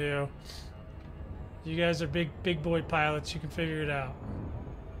what you can do. You guys are big boy pilots. You can figure it out.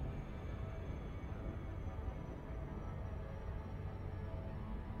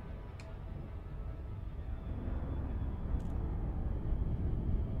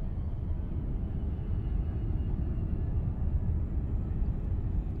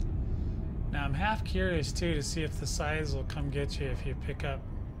 Now I'm half curious too to see if the size will come get you if you pick up,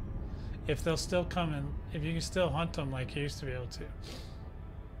 if they'll still come and if you can still hunt them like you used to be able to.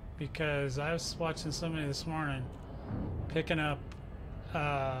 Because I was watching somebody this morning picking up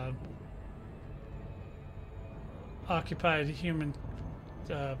occupied human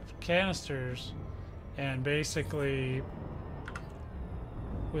canisters, and basically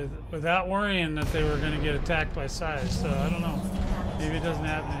without worrying that they were going to get attacked by size. So I don't know. Maybe it doesn't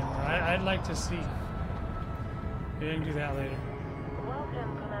happen anymore. I'd like to see. Maybe I can do that later.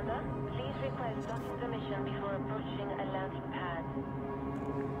 Welcome, Commander. Please request docking permission before approaching a landing pad.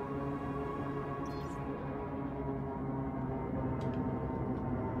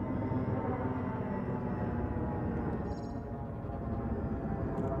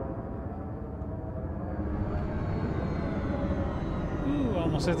 Ooh,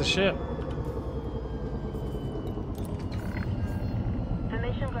 almost hit the ship.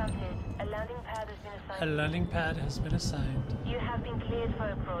 Permission granted. A landing pad has been A assigned. landing pad has been assigned. You have been cleared for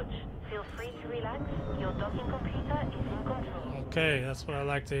approach. Feel free to relax. Your docking computer is in control. Okay, that's what I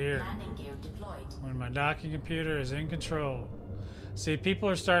like to hear. Landing gear deployed. When my docking computer is in control. See, people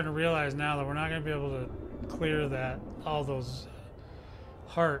are starting to realize now that we're not going to be able to clear all those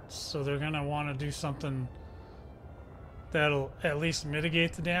hearts, so they're going to want to do something that'll at least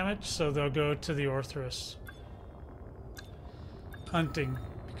mitigate the damage, so they'll go to the Orthrus hunting,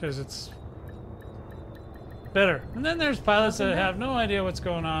 because it's better. And then there's pilots that have no idea what's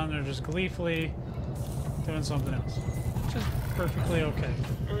going on, they're just gleefully doing something else, which is perfectly okay.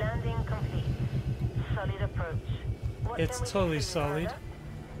 Landing complete. Solid approach. What It's can we do totally for you, solid.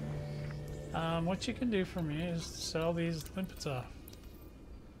 Commander? What you can do for me is sell these limpets off,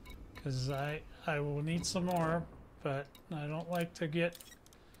 because I will need some more, but I don't like to get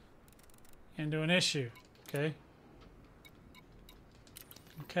into an issue. Okay.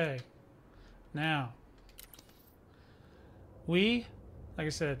 Okay. Now like I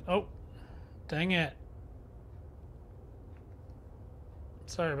said, oh, dang it.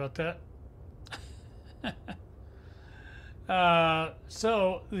 Sorry about that.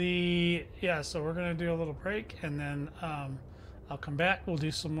 So we're gonna do a little break, and then I'll come back. We'll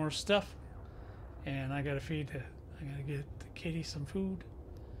do some more stuff, and I gotta get the kitty some food,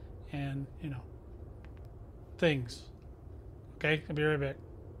 and things. Okay, I'll be right back.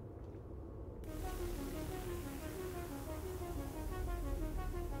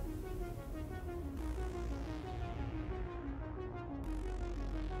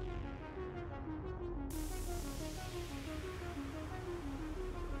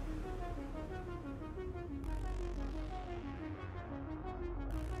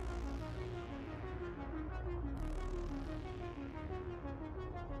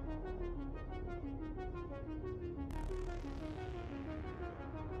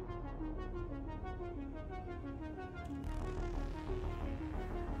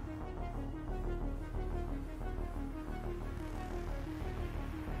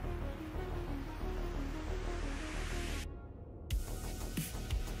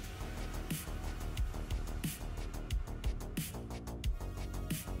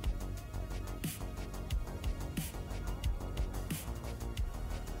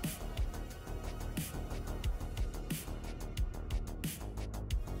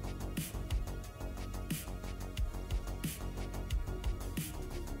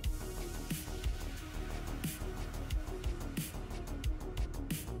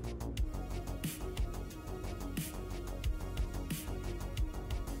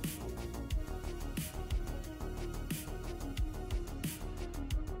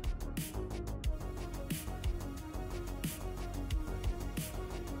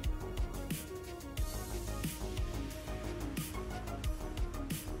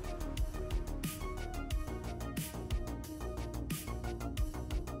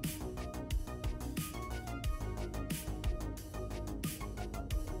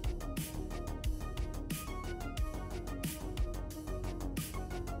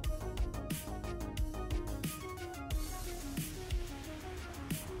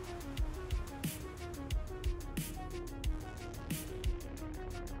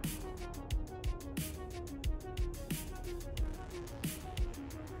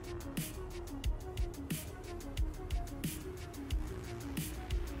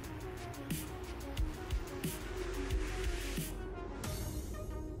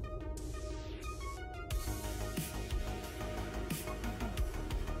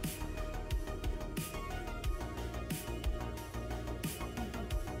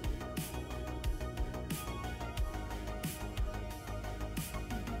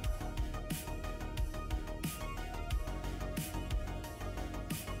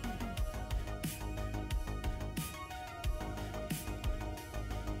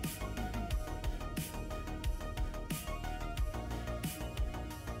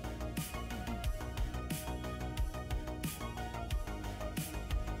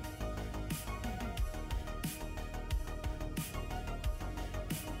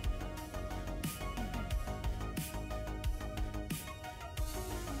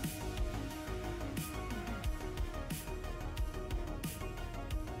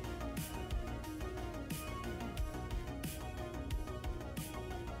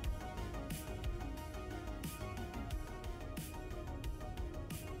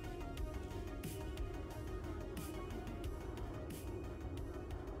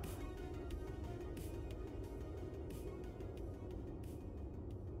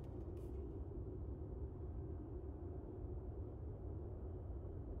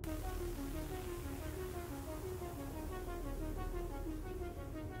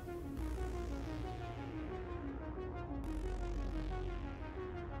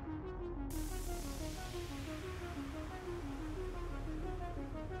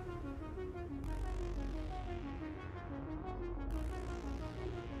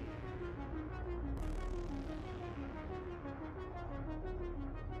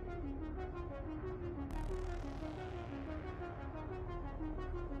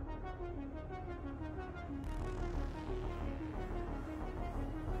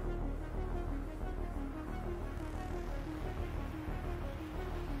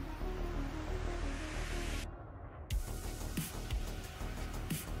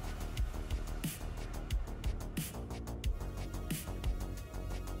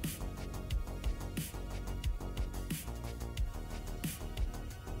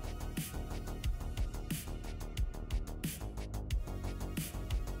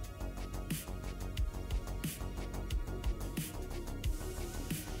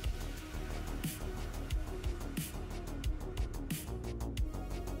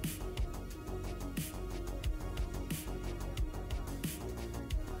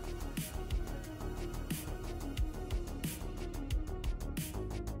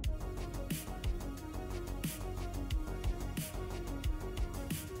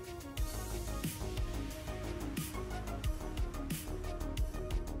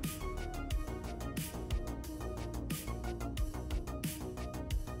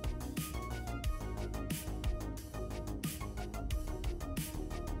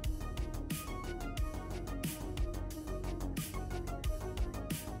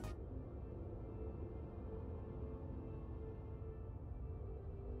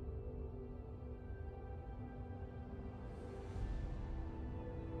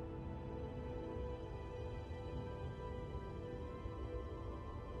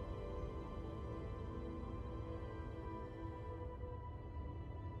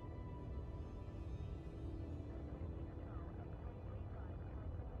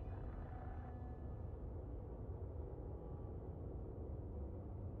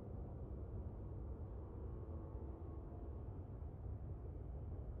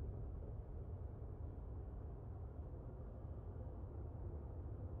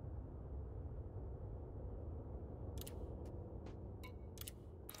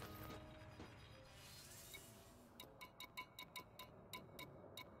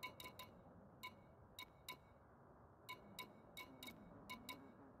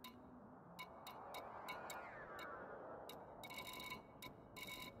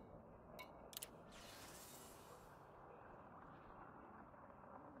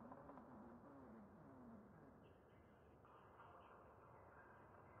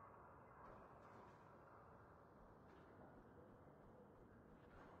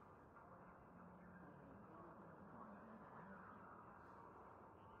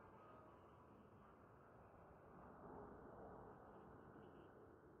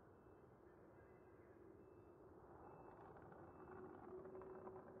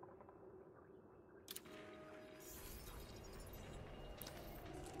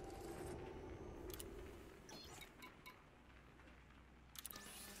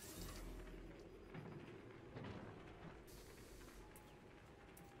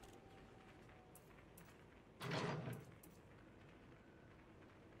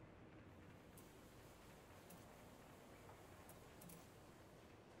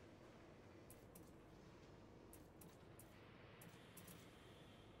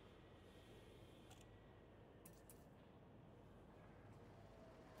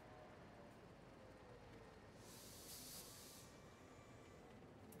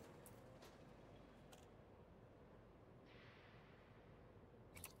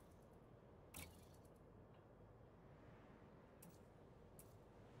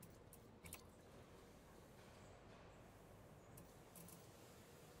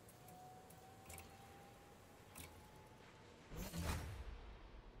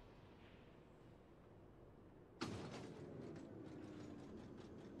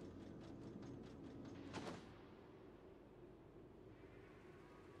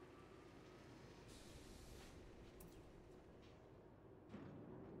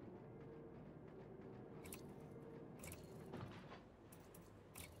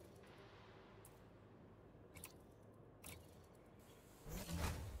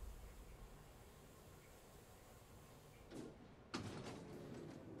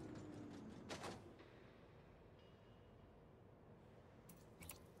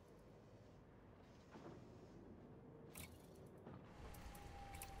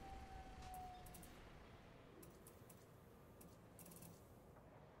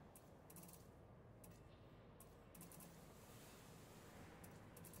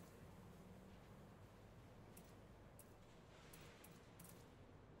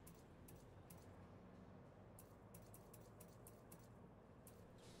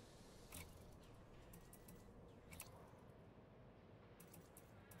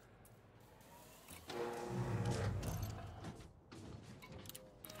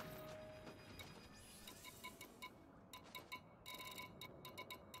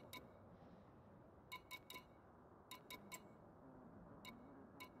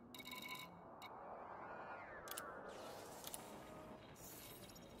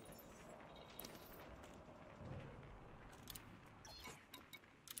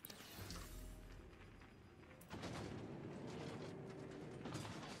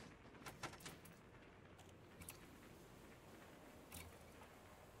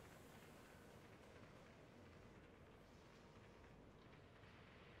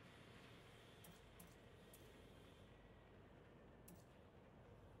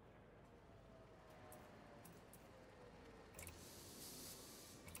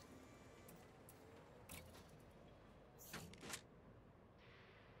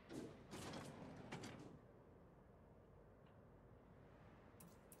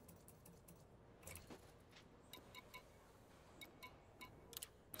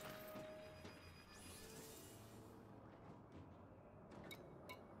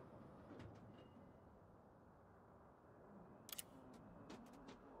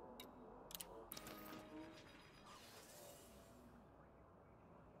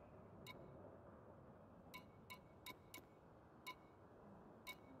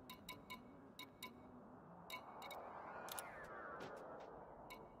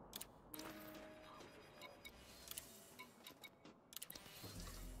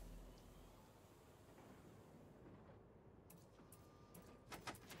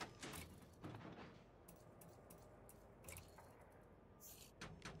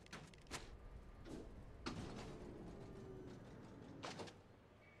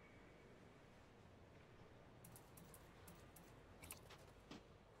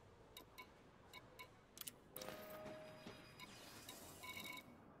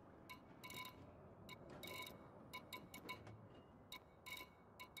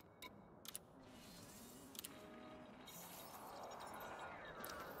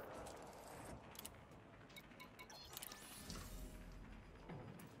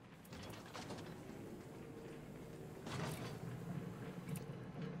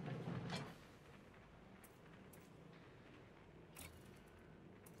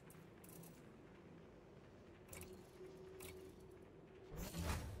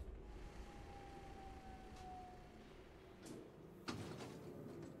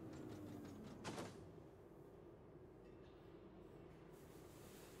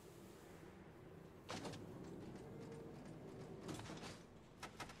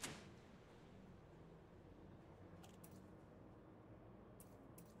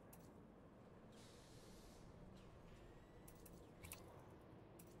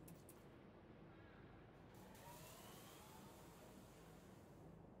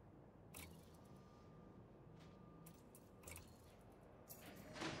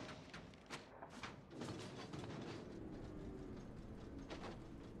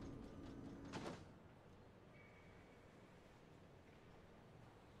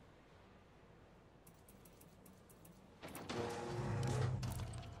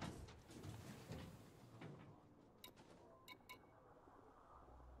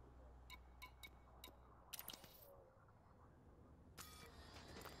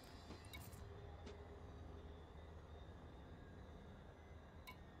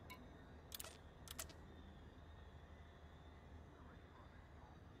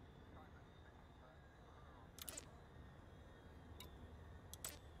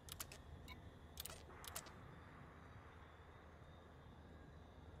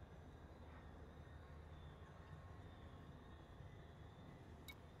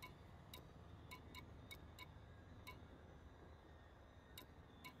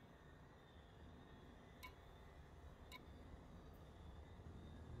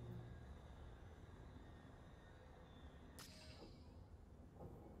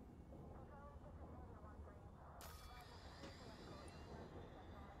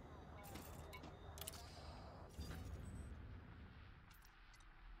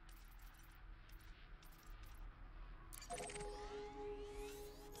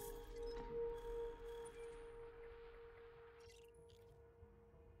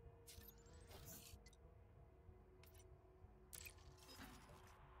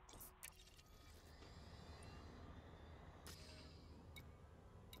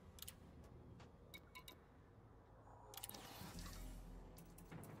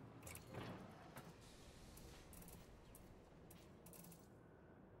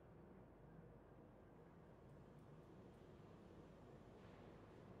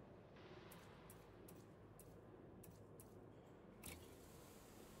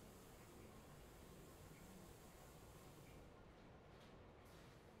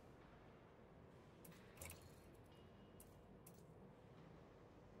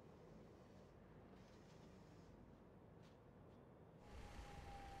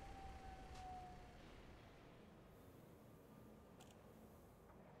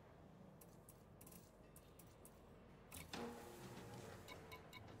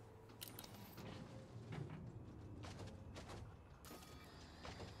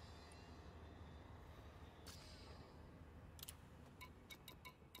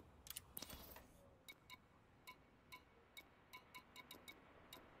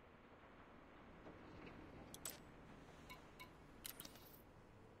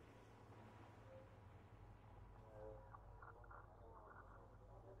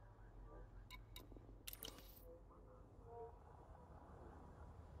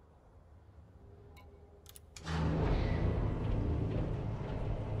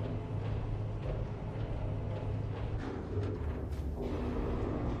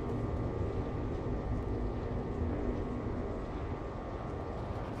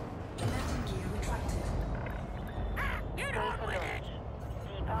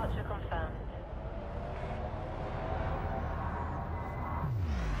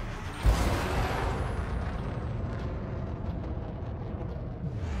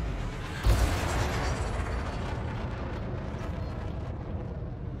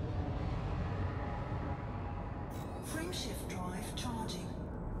 Frameshift drive charging.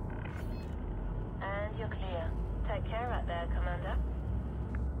 And you're clear. Take care out there, Commander.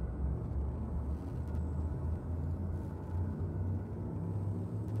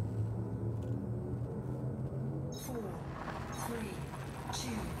 Four, three,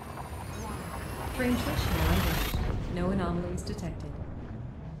 two, one. Frame switch now engaged. No anomalies detected.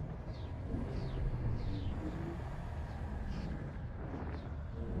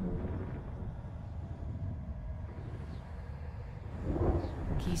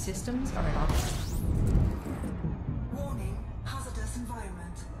 Key systems are at option. Warning, hazardous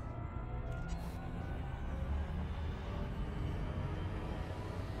environment.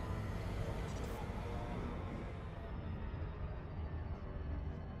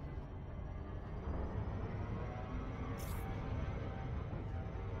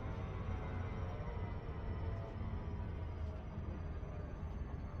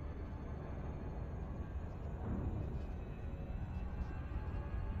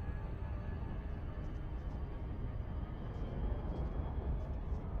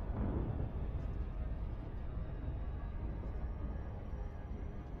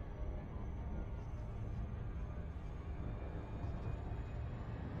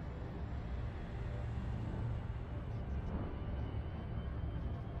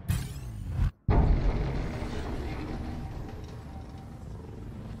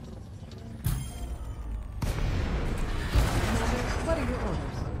 What are your orders?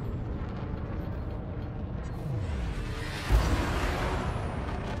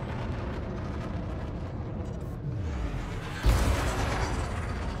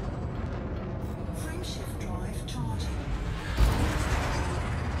 Frameshift drive charging.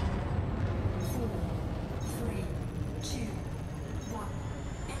 Four, three, two, one.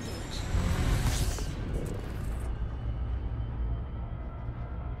 Engage.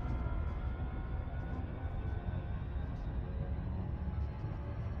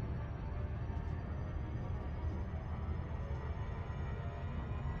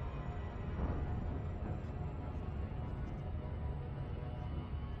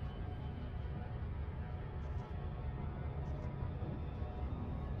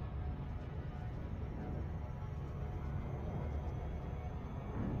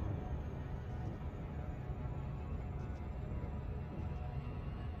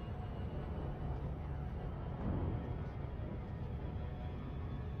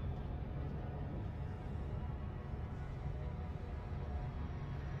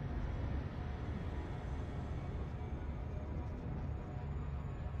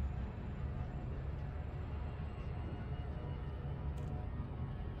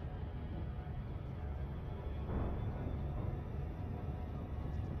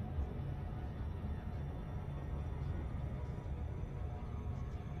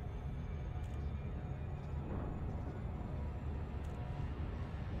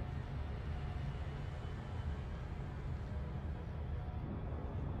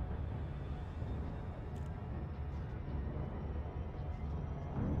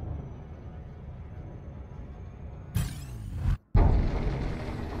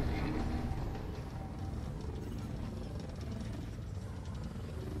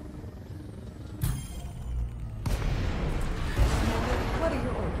 What are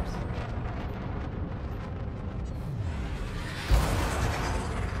your orders?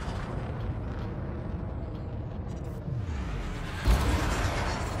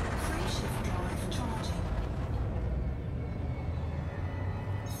 Frameshift drive charging.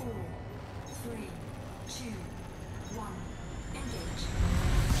 Four, three, two, one. Engage.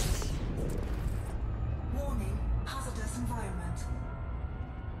 Warning, hazardous environment.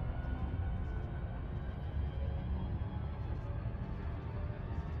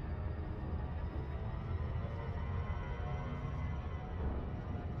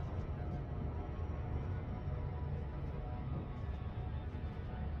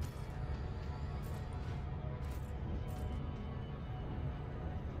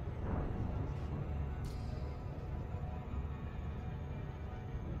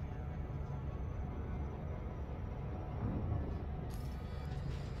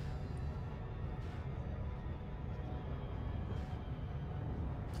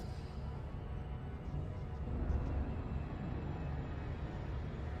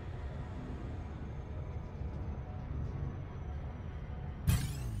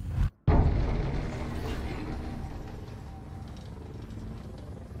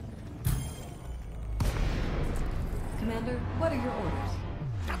 Commander, what are your orders?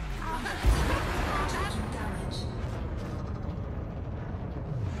 Taking damage.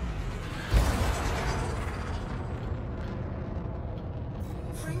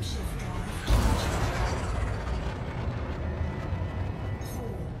 Frameshift drive charging.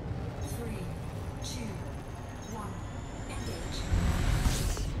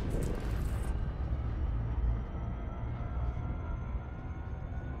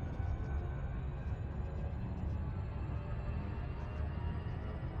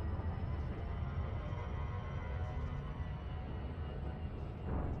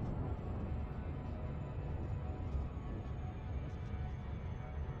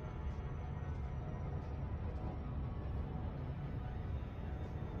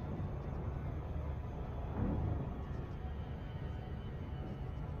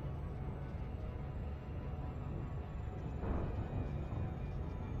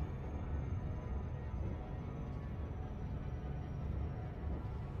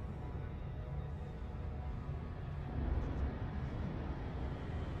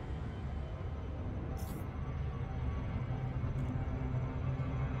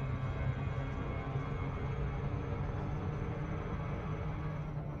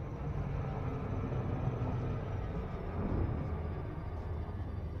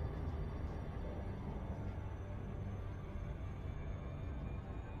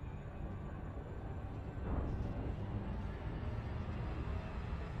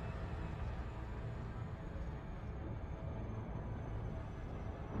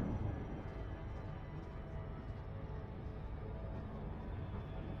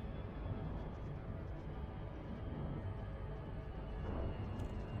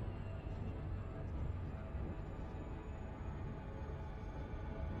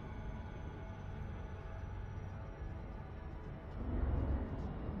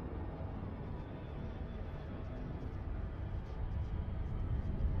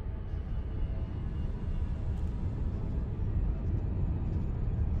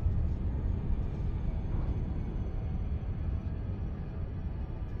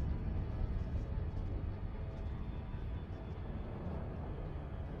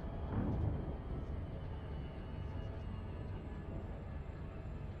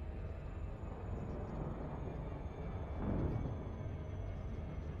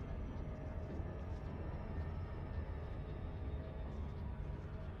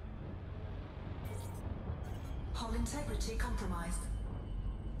 Hull integrity compromised.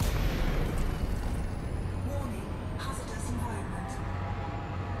 Warning, hazardous environment.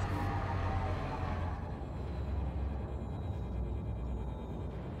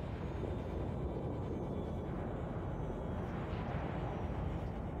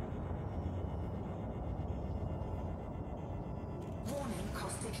 Warning,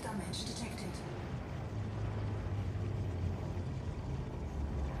 caustic damage detected.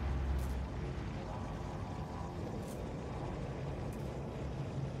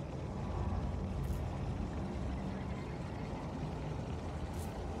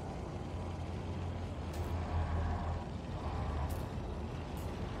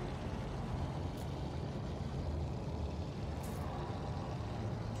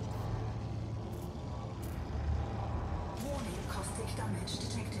 Warning, caustic damage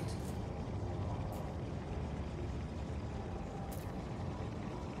detected.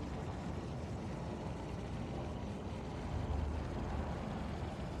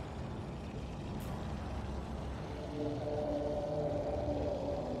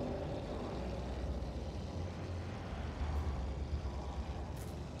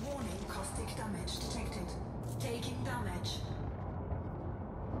 Warning, caustic damage detected. Taking damage.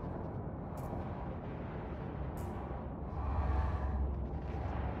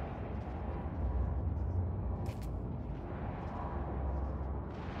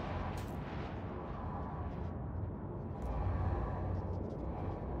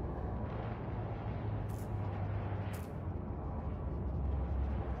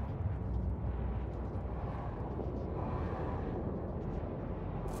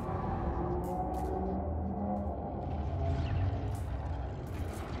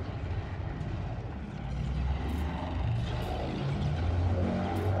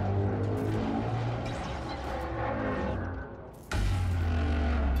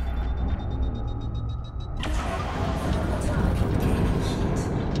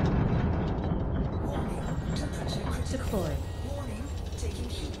 Deploy. Warning, taking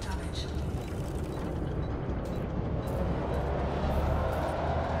heat damage.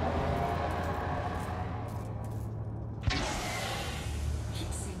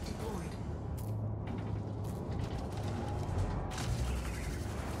 Heat sink deployed.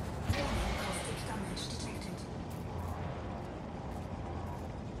 Warning, caustic damage detected.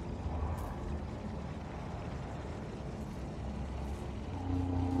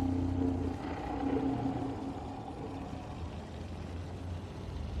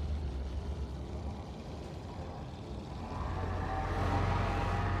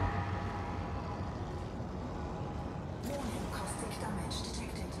 Warning, caustic damage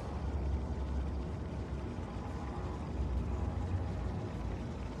detected.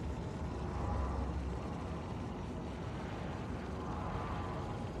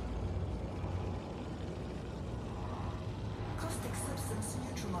 Caustic substance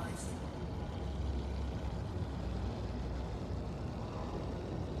neutralized.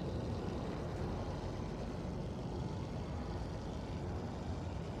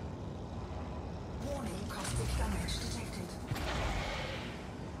 Warning, caustic damage detected.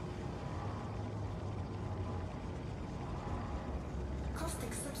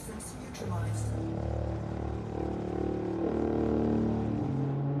 Caustic substance neutralized.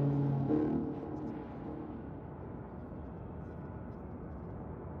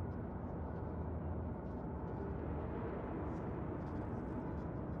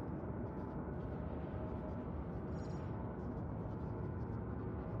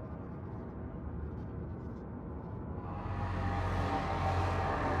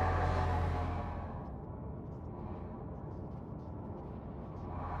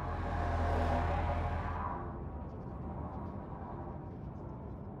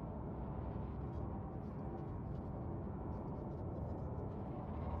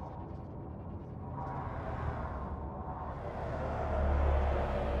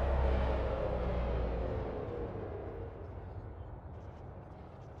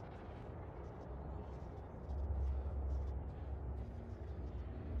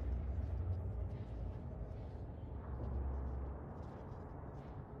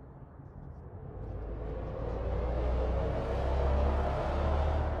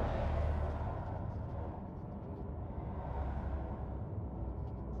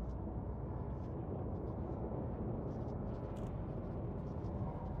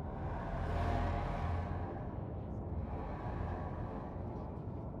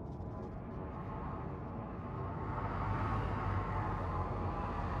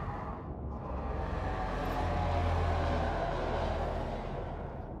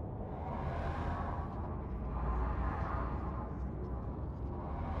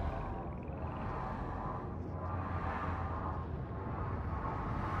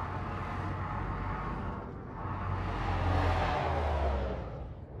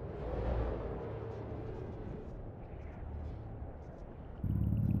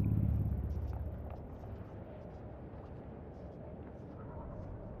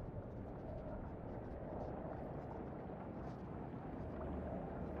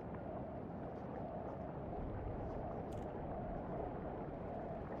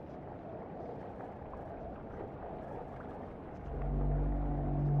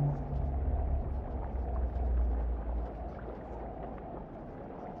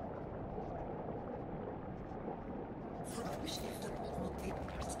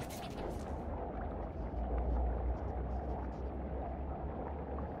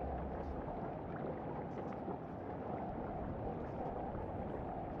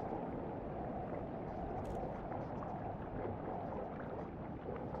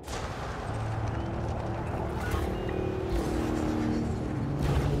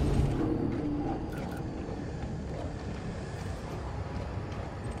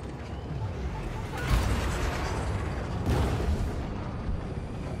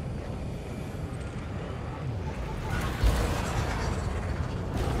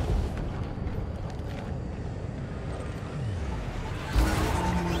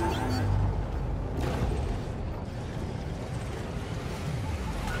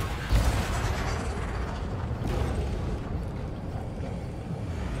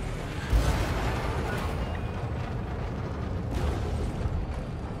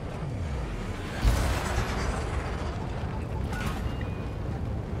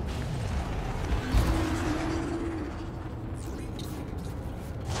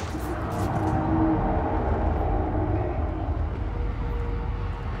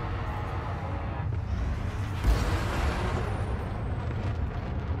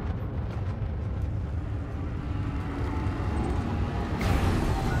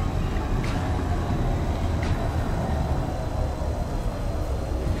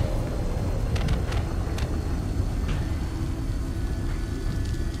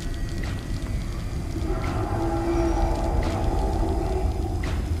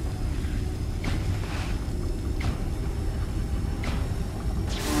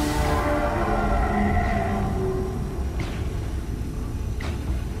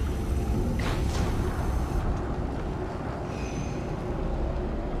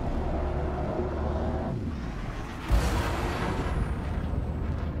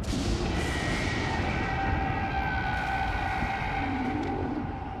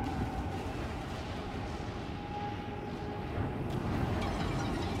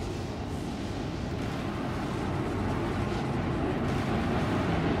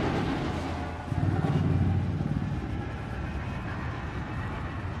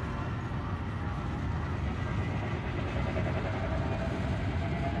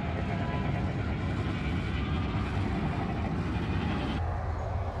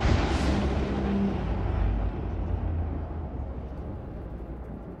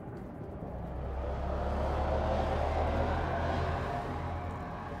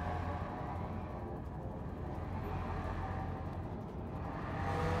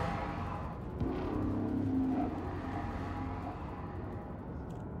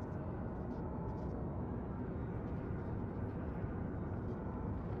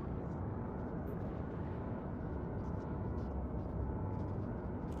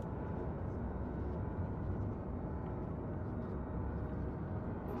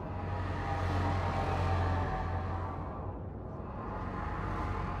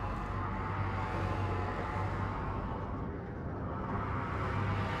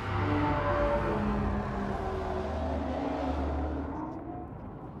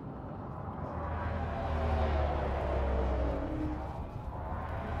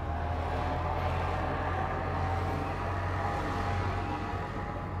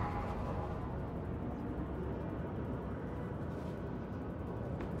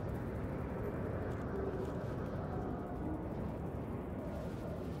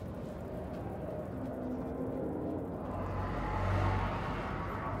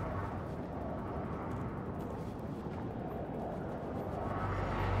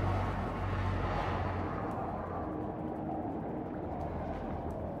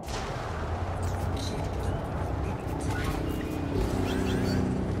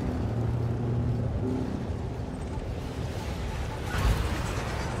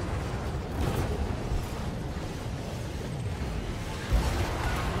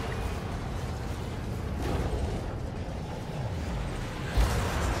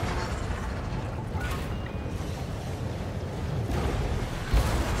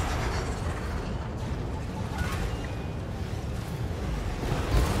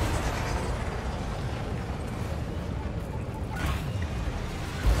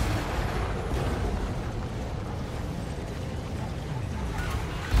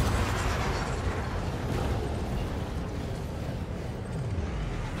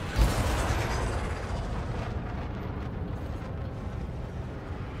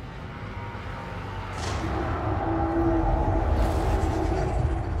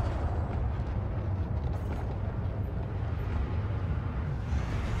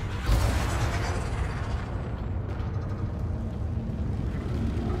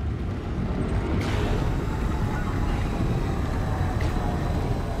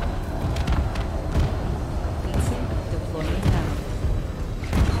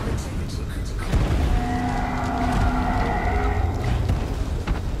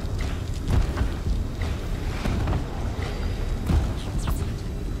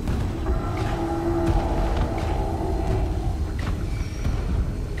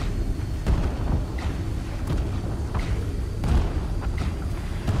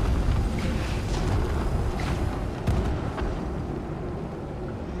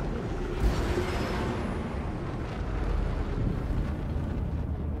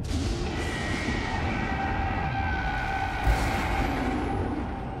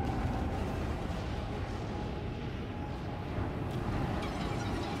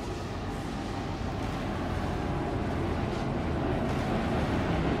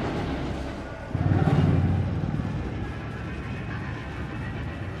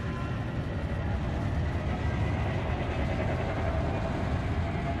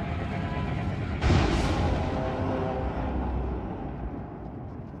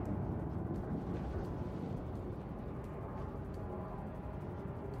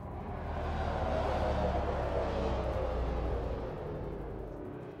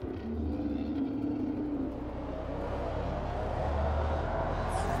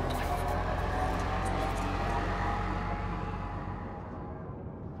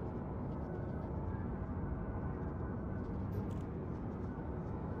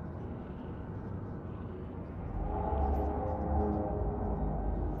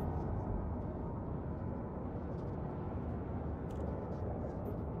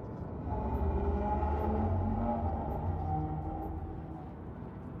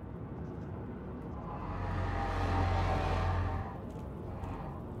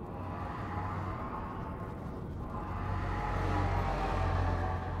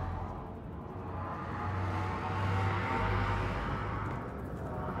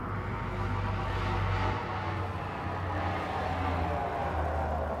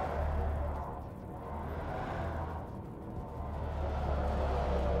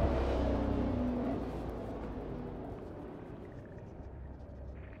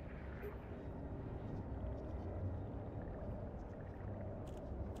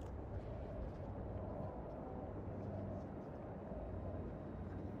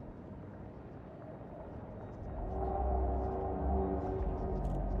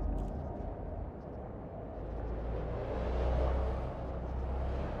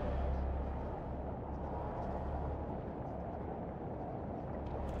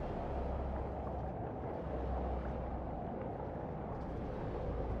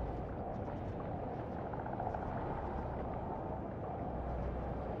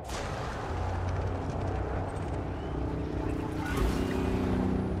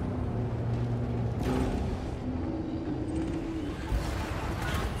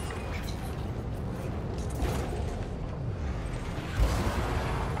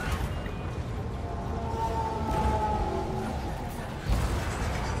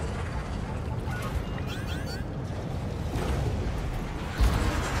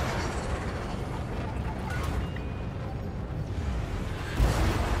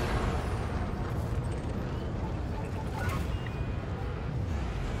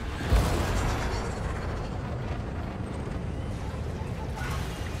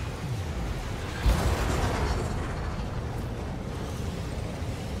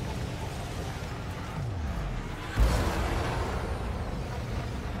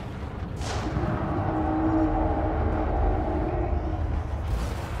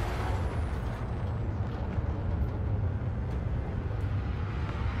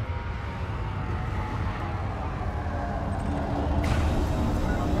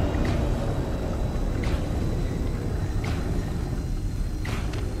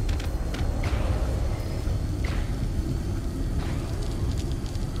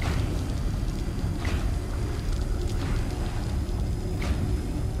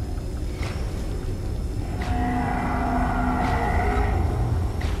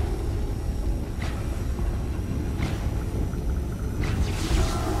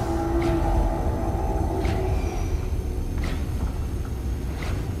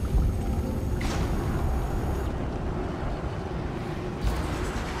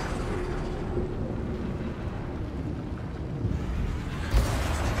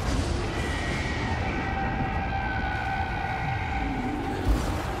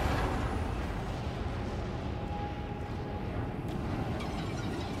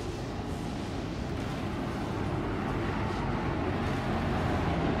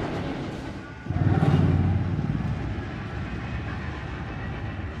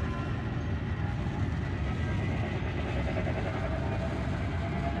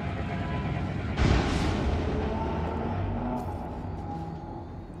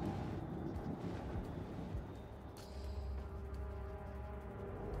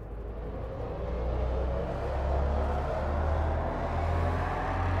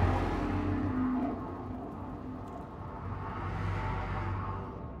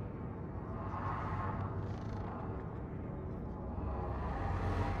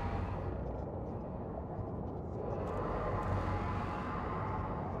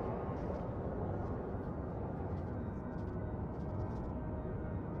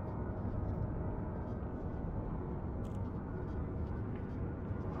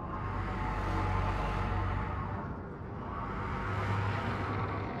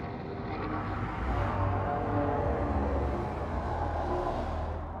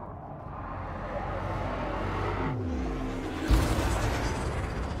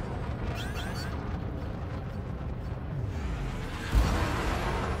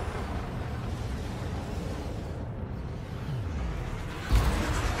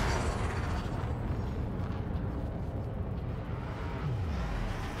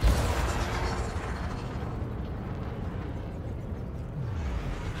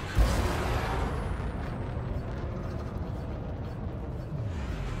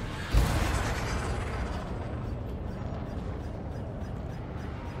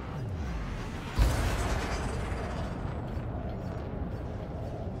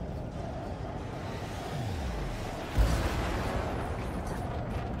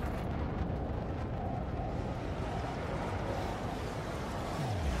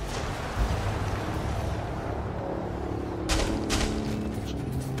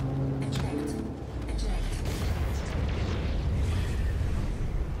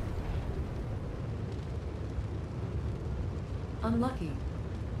 unlucky.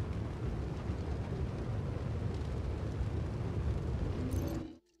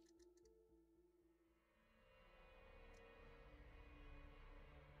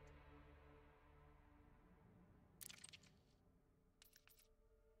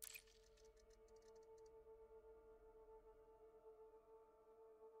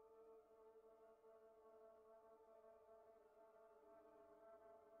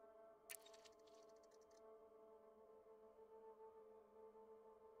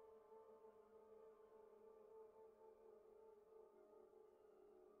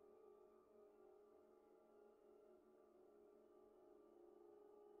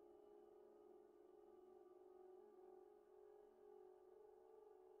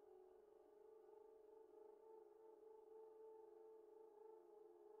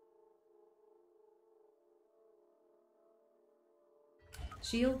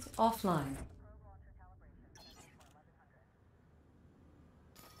 Shields offline.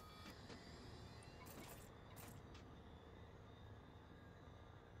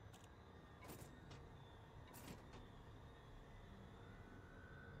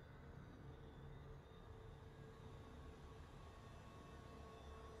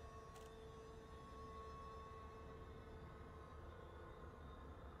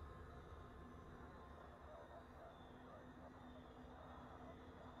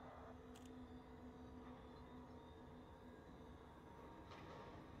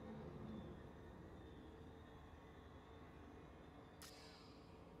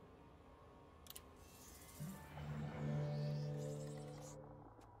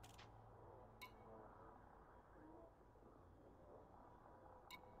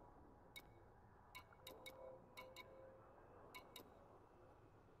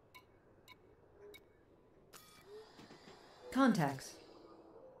 Contacts.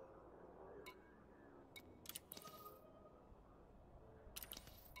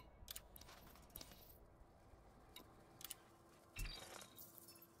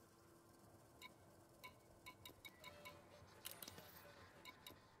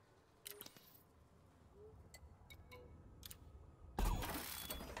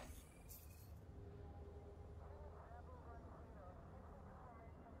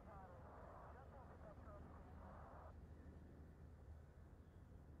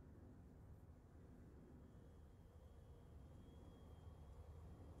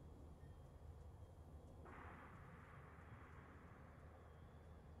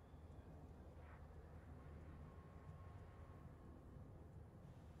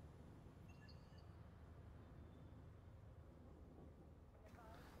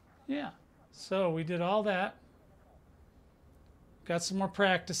 Yeah. So we did all that. Got some more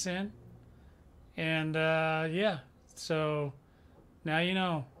practice in. And yeah. So now you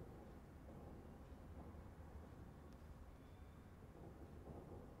know.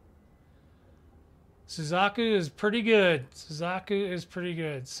 Suzaku is pretty good. Suzaku is pretty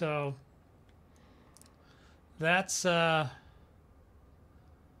good. So that's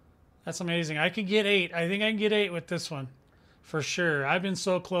amazing. I could get 8. I think I can get 8 with this one. For sure. I've been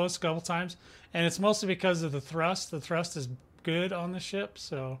so close a couple times. And it's mostly because of the thrust. The thrust is good on the ship,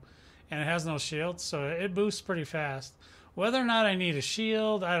 so, and it has no shield, so it boosts pretty fast. Whether or not I need a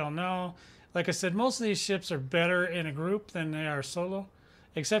shield, I don't know. Like I said, most of these ships are better in a group than they are solo,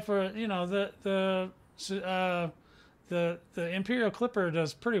 except for, you know, the Imperial Clipper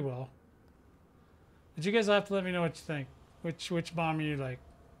does pretty well. But you guys will have to let me know what you think. Which bomber you like,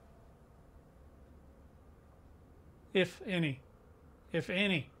 if any.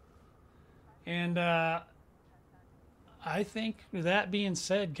 And I think with that being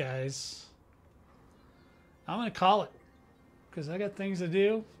said, guys, I'm going to call it, because I got things to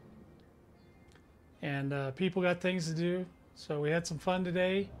do, and people got things to do. So we had some fun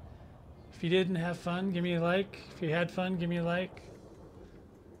today. If you didn't have fun, give me a like. If you had fun, give me a like.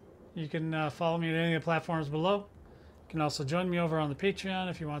 You can follow me at any of the platforms below. You can also join me over on the Patreon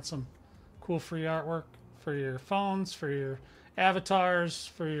if you want some cool free artwork for your phones, for your avatars,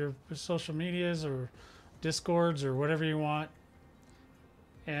 for your social medias or Discords or whatever you want.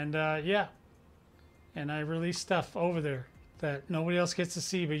 And yeah, and I release stuff over there that nobody else gets to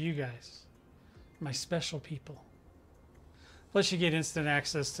see but you guys, my special people. Plus you get instant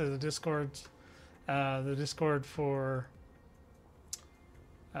access to the Discord for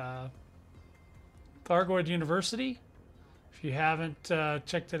Thargoid University. If you haven't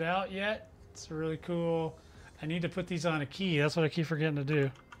checked it out yet, it's really cool. I need to put these on a key. That's what I keep forgetting to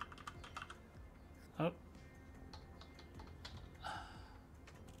do. Oh.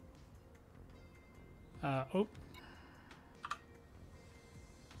 Oh.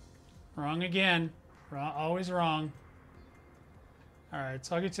 Wrong again. Wrong, always wrong. All right,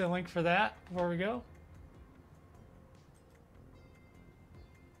 so I'll get you the link for that before we go.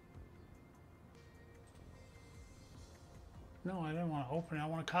 No, I didn't want to open it. I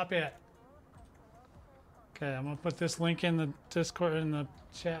want to copy it. Okay, I'm going to put this link in the Discord, in the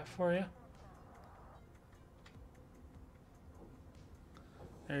chat for you.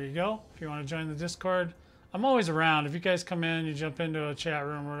 There you go. If you want to join the Discord, I'm always around. If you guys come in, you jump into a chat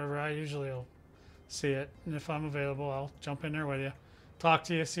room or whatever, I usually will see it. And if I'm available, I'll jump in there with you. Talk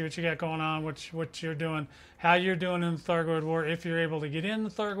to you, see what you got going on, what you're doing, how you're doing in the Thargoid War, if you're able to get in the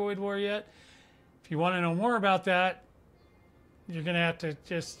Thargoid War yet. If you want to know more about that, you're gonna have to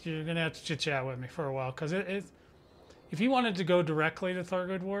chit chat with me for a while, because if you wanted to go directly to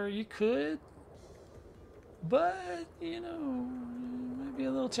Thargoid War, you could, but you know, it might be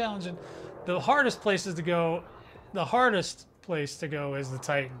a little challenging. The hardest place to go is the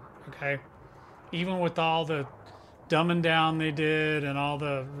Titan. Okay, even with all the dumbing down they did and all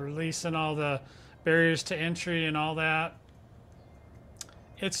the releasing all the barriers to entry and all that,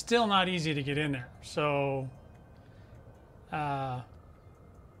 it's still not easy to get in there. So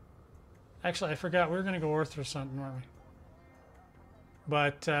actually I forgot, we were going to go Orthrus hunting, weren't we?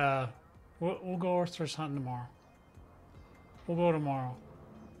 But we'll go Orthrus hunting tomorrow. We'll go tomorrow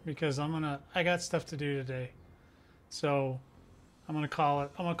because I got stuff to do today. So I'm going to call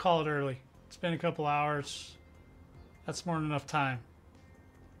it early. It's been a couple hours. That's more than enough time.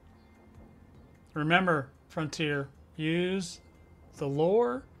 Remember, Frontier, use the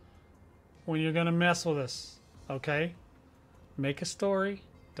lore when you're going to mess with us, okay? Make a story.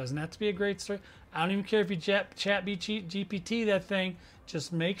 Doesn't have to be a great story. I don't even care if you chat GPT that thing.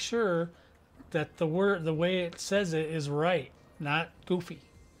 Just make sure that the way it says it is right, not goofy.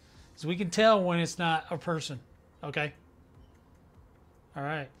 So we can tell when it's not a person, okay? All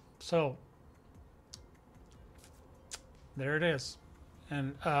right, so there it is.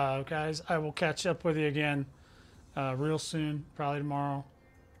 And guys, I will catch up with you again real soon, probably tomorrow.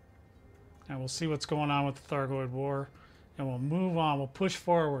 And we'll see what's going on with the Thargoid War. And we'll move on. We'll push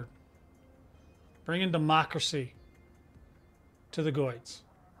forward. Bringing democracy to the Goids.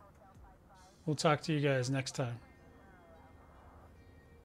 We'll talk to you guys next time.